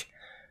 I think.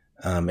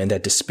 And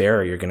that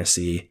despair you're going to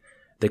see,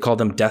 they call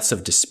them deaths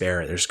of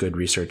despair. There's good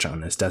research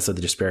on this. Deaths of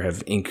the despair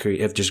have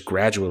just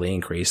gradually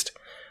increased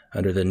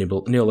under the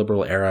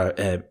neoliberal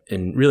era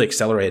and really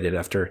accelerated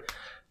after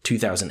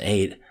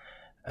 2008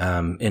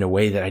 in a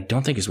way that I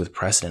don't think is with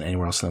precedent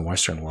anywhere else in the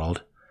Western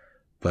world.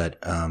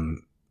 But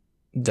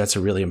that's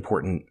a really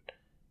important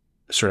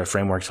sort of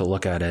framework to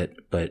look at it.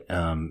 But,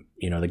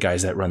 you know, the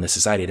guys that run the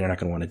society, they're not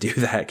going to want to do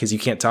that because you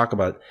can't talk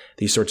about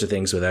these sorts of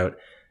things without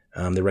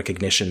the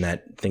recognition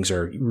that things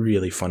are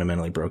really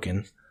fundamentally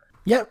broken.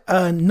 Yeah,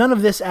 none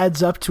of this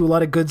adds up to a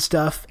lot of good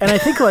stuff. And I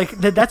think like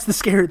that's the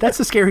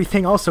scary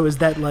thing also, is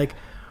that like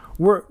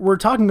we're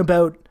talking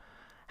about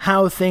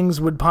how things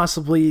would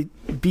possibly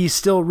be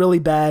still really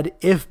bad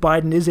if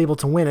Biden is able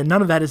to win, and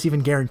none of that is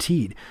even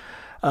guaranteed.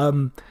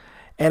 And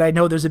I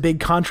know there's a big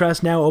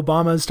contrast now.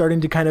 Obama is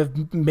starting to kind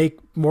of make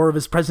more of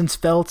his presence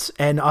felt,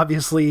 and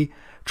obviously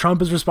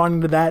Trump is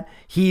responding to that.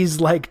 He's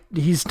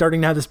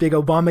starting to have this big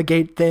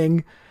Obamagate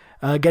thing,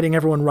 getting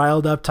everyone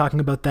riled up, talking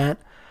about that.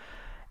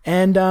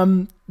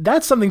 And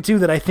that's something too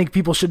that I think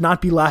people should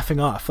not be laughing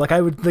off. Like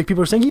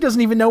people are saying he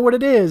doesn't even know what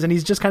it is, and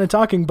he's just kind of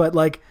talking. But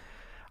like,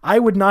 I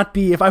would not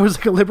be, if I was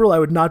like a liberal, I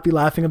would not be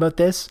laughing about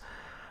this.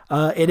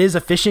 It is a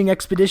fishing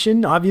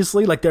expedition,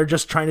 obviously. Like they're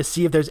just trying to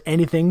see if there's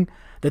anything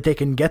that they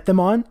can get them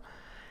on.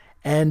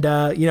 And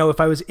you know, if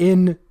I was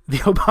in the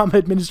Obama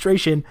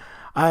administration,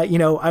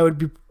 I would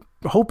be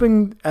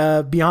hoping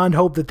beyond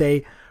hope that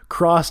they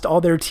crossed all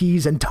their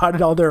T's and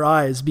dotted all their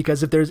I's,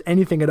 because if there's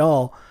anything at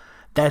all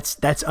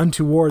that's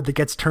untoward that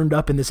gets turned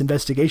up in this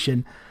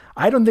investigation,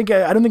 I don't think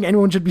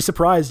anyone should be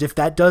surprised if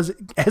that does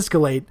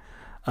escalate.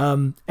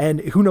 And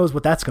who knows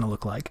what that's going to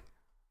look like.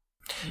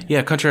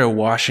 Yeah, country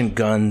awash in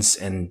guns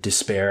and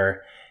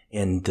despair,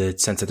 in the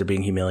sense that they're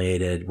being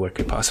humiliated. What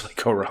could possibly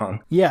go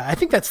wrong? Yeah, I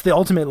think that's the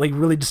ultimately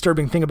really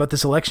disturbing thing about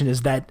this election,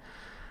 is that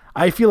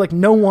I feel like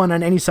no one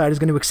on any side is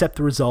going to accept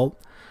the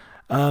result.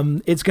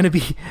 It's going to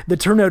be, the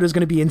turnout is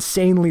going to be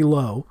insanely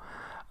low,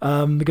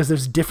 because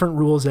there's different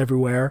rules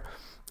everywhere.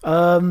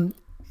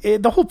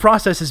 The whole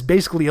process is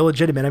basically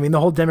illegitimate. I mean, the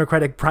whole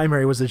Democratic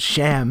primary was a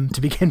sham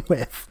to begin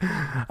with.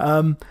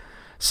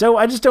 So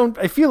I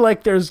feel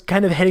like there's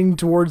kind of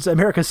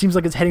America seems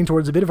like it's heading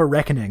towards a bit of a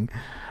reckoning.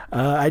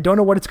 I don't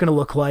know what it's going to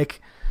look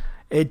like.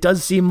 It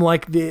does seem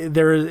like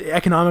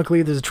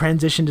economically there's a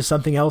transition to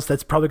something else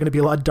that's probably going to be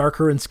a lot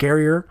darker and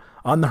scarier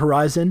on the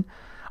horizon.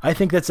 I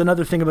think that's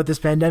another thing about this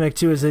pandemic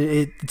too, is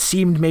it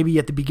seemed maybe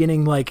at the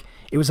beginning like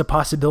it was a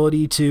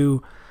possibility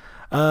to,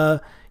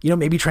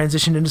 maybe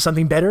transition into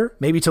something better,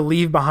 maybe to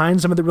leave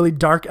behind some of the really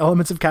dark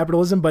elements of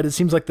capitalism. But it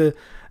seems like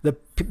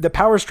the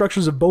power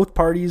structures of both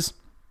parties,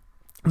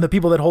 the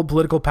people that hold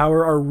political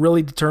power, are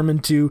really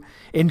determined to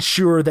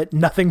ensure that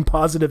nothing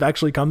positive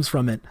actually comes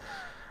from it.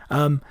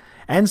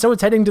 And so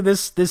it's heading to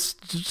this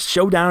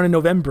showdown in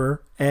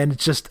November. And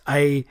it's just,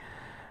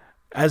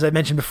 as I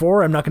mentioned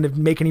before, I'm not going to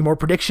make any more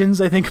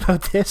predictions, I think,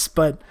 about this,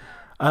 but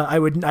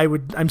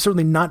I'm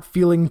certainly not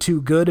feeling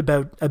too good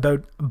about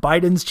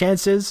Biden's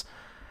chances.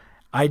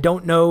 I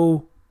don't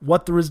know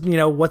who's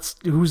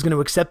going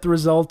to accept the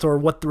result, or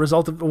what the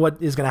result of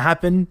what is going to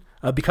happen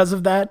because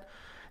of that.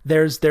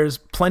 There's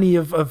plenty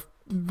of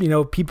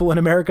people in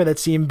America that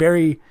seem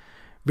very,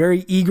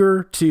 very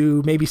eager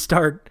to maybe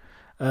start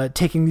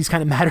taking these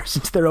kind of matters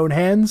into their own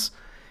hands.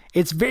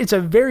 It's a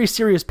very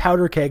serious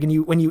powder keg,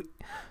 and when you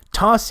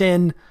toss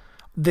in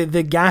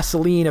the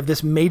gasoline of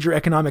this major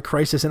economic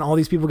crisis and all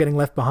these people getting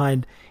left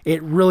behind,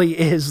 it really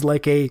is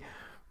like a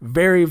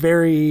very,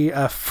 very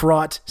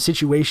fraught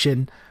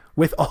situation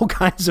with all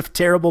kinds of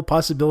terrible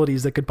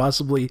possibilities that could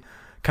possibly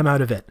come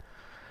out of it.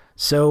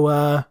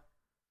 So,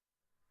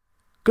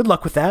 good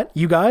luck with that,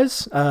 you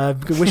guys.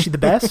 Wish you the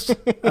best.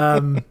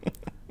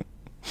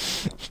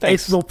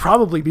 It will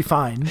probably be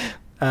fine.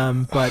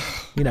 But,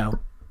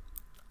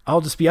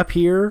 I'll just be up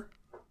here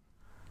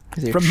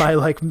from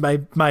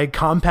my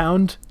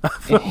compound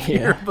up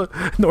here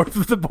north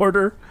of the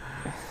border.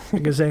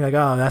 I'm just saying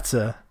oh, that's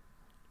a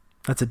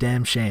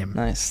damn shame.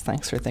 Nice.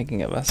 Thanks for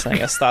thinking of us.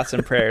 Sending us thoughts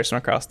and prayers from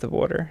across the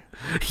border.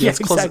 Yeah,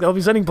 exactly. I'll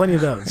be sending plenty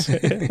of those.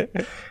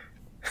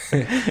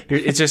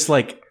 It's just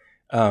like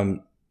World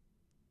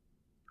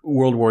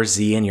War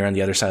Z, and you're on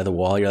the other side of the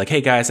wall. You're like,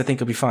 hey guys, I think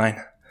it'll be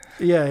fine.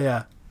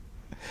 Yeah.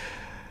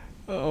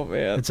 Oh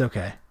man, it's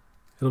okay.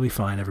 It'll be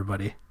fine,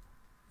 everybody.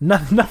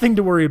 Nothing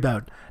to worry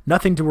about.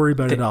 Nothing to worry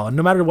about at all. And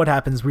no matter what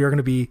happens, we are going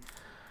to be,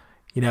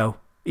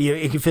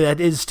 if that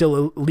is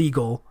still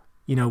illegal,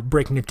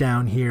 breaking it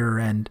down here.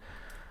 And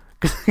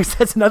because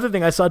that's another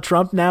thing. I saw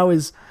Trump now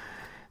is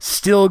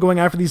still going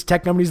after these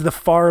tech companies, the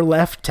far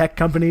left tech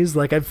companies.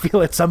 Like, I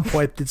feel at some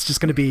point it's just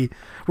going to be,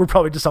 we're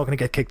probably just all going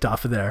to get kicked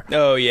off of there.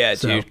 Oh yeah,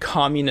 dude.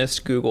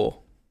 Communist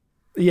Google.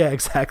 Yeah,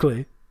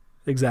 exactly.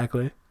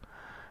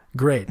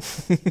 Great.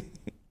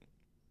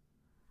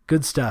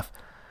 Good stuff.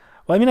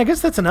 Well, I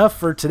guess that's enough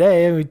for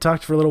today. We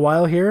talked for a little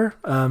while here.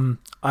 I'm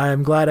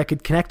glad I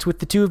could connect with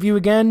the two of you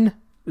again. It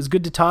was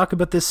good to talk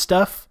about this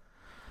stuff.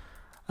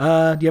 Do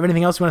you have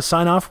anything else you want to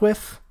sign off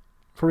with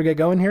before we get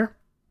going here?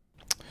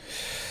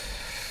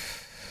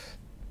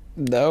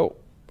 No,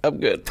 I'm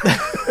good.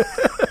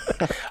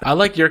 I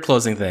like your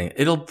closing thing.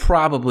 It'll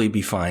probably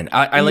be fine.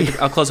 I like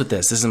it. I'll close with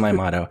this. This is my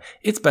motto.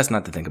 It's best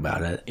not to think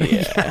about it.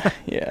 Yeah.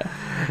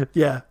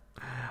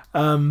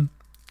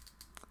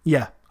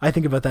 Yeah. I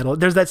think about that a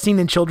lot. There's that scene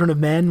in Children of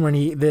Men when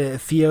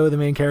Theo, the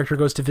main character,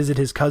 goes to visit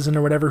his cousin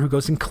or whatever, who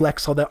goes and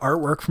collects all that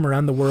artwork from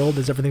around the world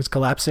as everything's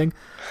collapsing.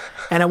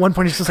 And at one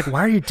point he's just like, why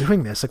are you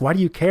doing this? Like, why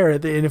do you care?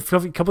 In a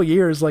couple of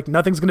years, like,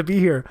 nothing's going to be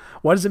here.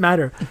 Why does it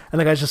matter?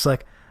 And the guy's just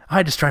like,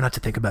 I just try not to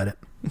think about it.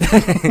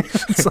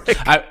 It's like,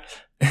 I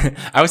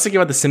was thinking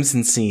about the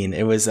Simpsons scene.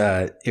 It was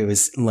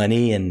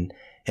Lenny and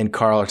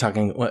Carl are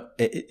talking.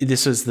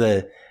 This was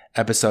the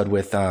episode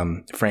with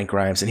Frank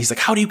Grimes, and he's like,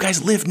 how do you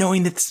guys live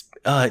knowing that this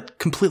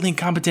completely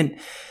incompetent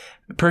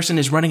person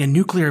is running a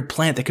nuclear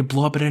plant that could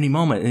blow up at any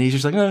moment? And he's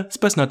just like, it's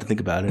best not to think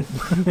about it.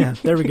 Yeah,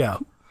 there we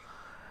go.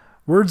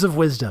 Words of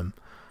wisdom.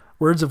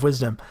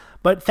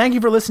 But thank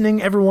you for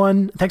listening,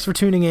 everyone. Thanks for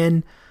tuning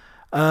in.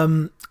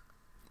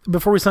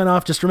 Before we sign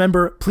off, just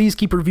remember, please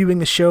keep reviewing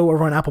the show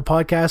over on Apple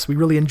Podcasts. We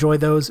really enjoy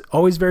those.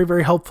 Always very,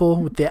 very helpful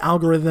with the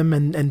algorithm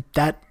and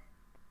that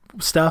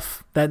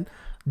stuff, that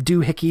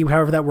doohickey,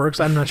 however that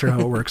works. I'm not sure how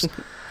it works.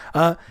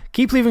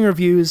 Keep leaving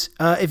reviews.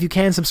 If you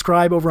can,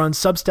 subscribe over on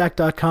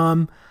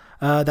Substack.com.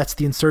 That's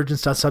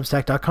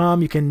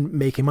theinsurgents.substack.com. You can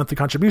make a monthly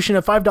contribution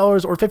of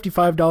 $5 or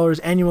 $55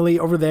 annually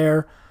over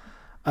there.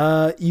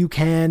 You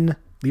can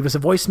leave us a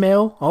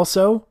voicemail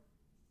also.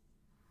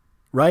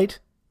 Right?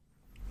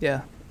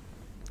 Yeah.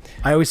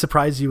 I always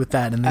surprise you with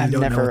that, and then you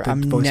don't know what the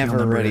voicemail never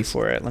number ready is.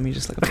 for it. Let me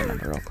just look up the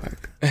number real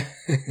quick.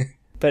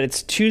 But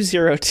it's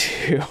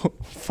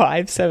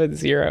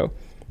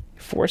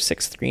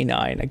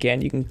 202-570-4639.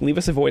 Again, you can leave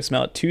us a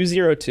voicemail at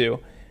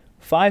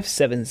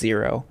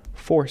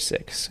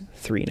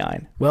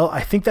 202-570-4639. Well,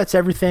 I think that's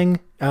everything.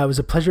 It was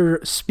a pleasure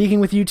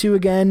speaking with you two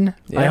again.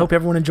 Yeah. I hope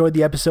everyone enjoyed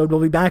the episode. We'll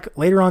be back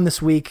later on this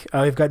week.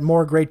 We've got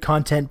more great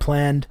content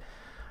planned.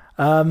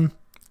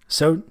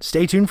 So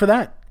stay tuned for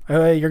that.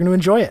 You're going to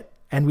enjoy it.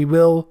 And we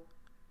will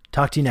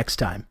talk to you next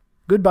time.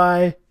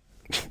 Goodbye.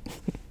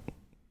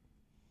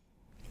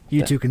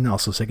 You two can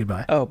also say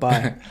goodbye. Oh,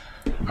 bye.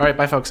 All right,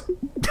 bye, folks.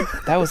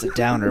 That was a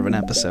downer of an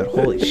episode.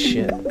 Holy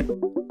shit.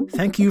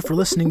 Thank you for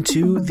listening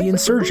to The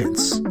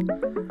Insurgents.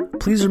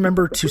 Please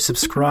remember to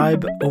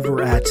subscribe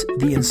over at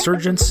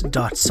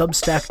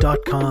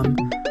theinsurgents.substack.com.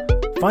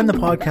 Find the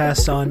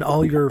podcast on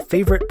all your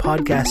favorite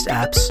podcast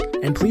apps.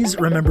 And please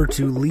remember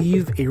to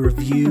leave a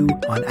review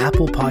on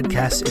Apple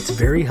Podcasts. It's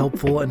very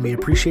helpful and we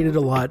appreciate it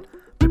a lot.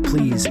 But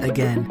please,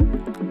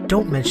 again,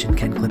 don't mention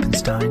Ken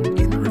Klippenstein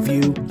in the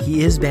review.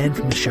 He is banned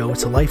from the show.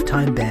 It's a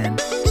lifetime ban.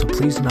 So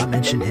please do not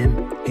mention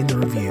him in the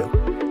review.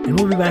 And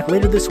we'll be back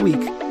later this week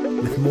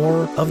with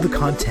more of the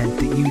content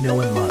that you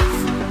know and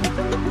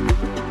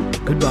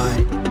love.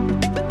 Goodbye.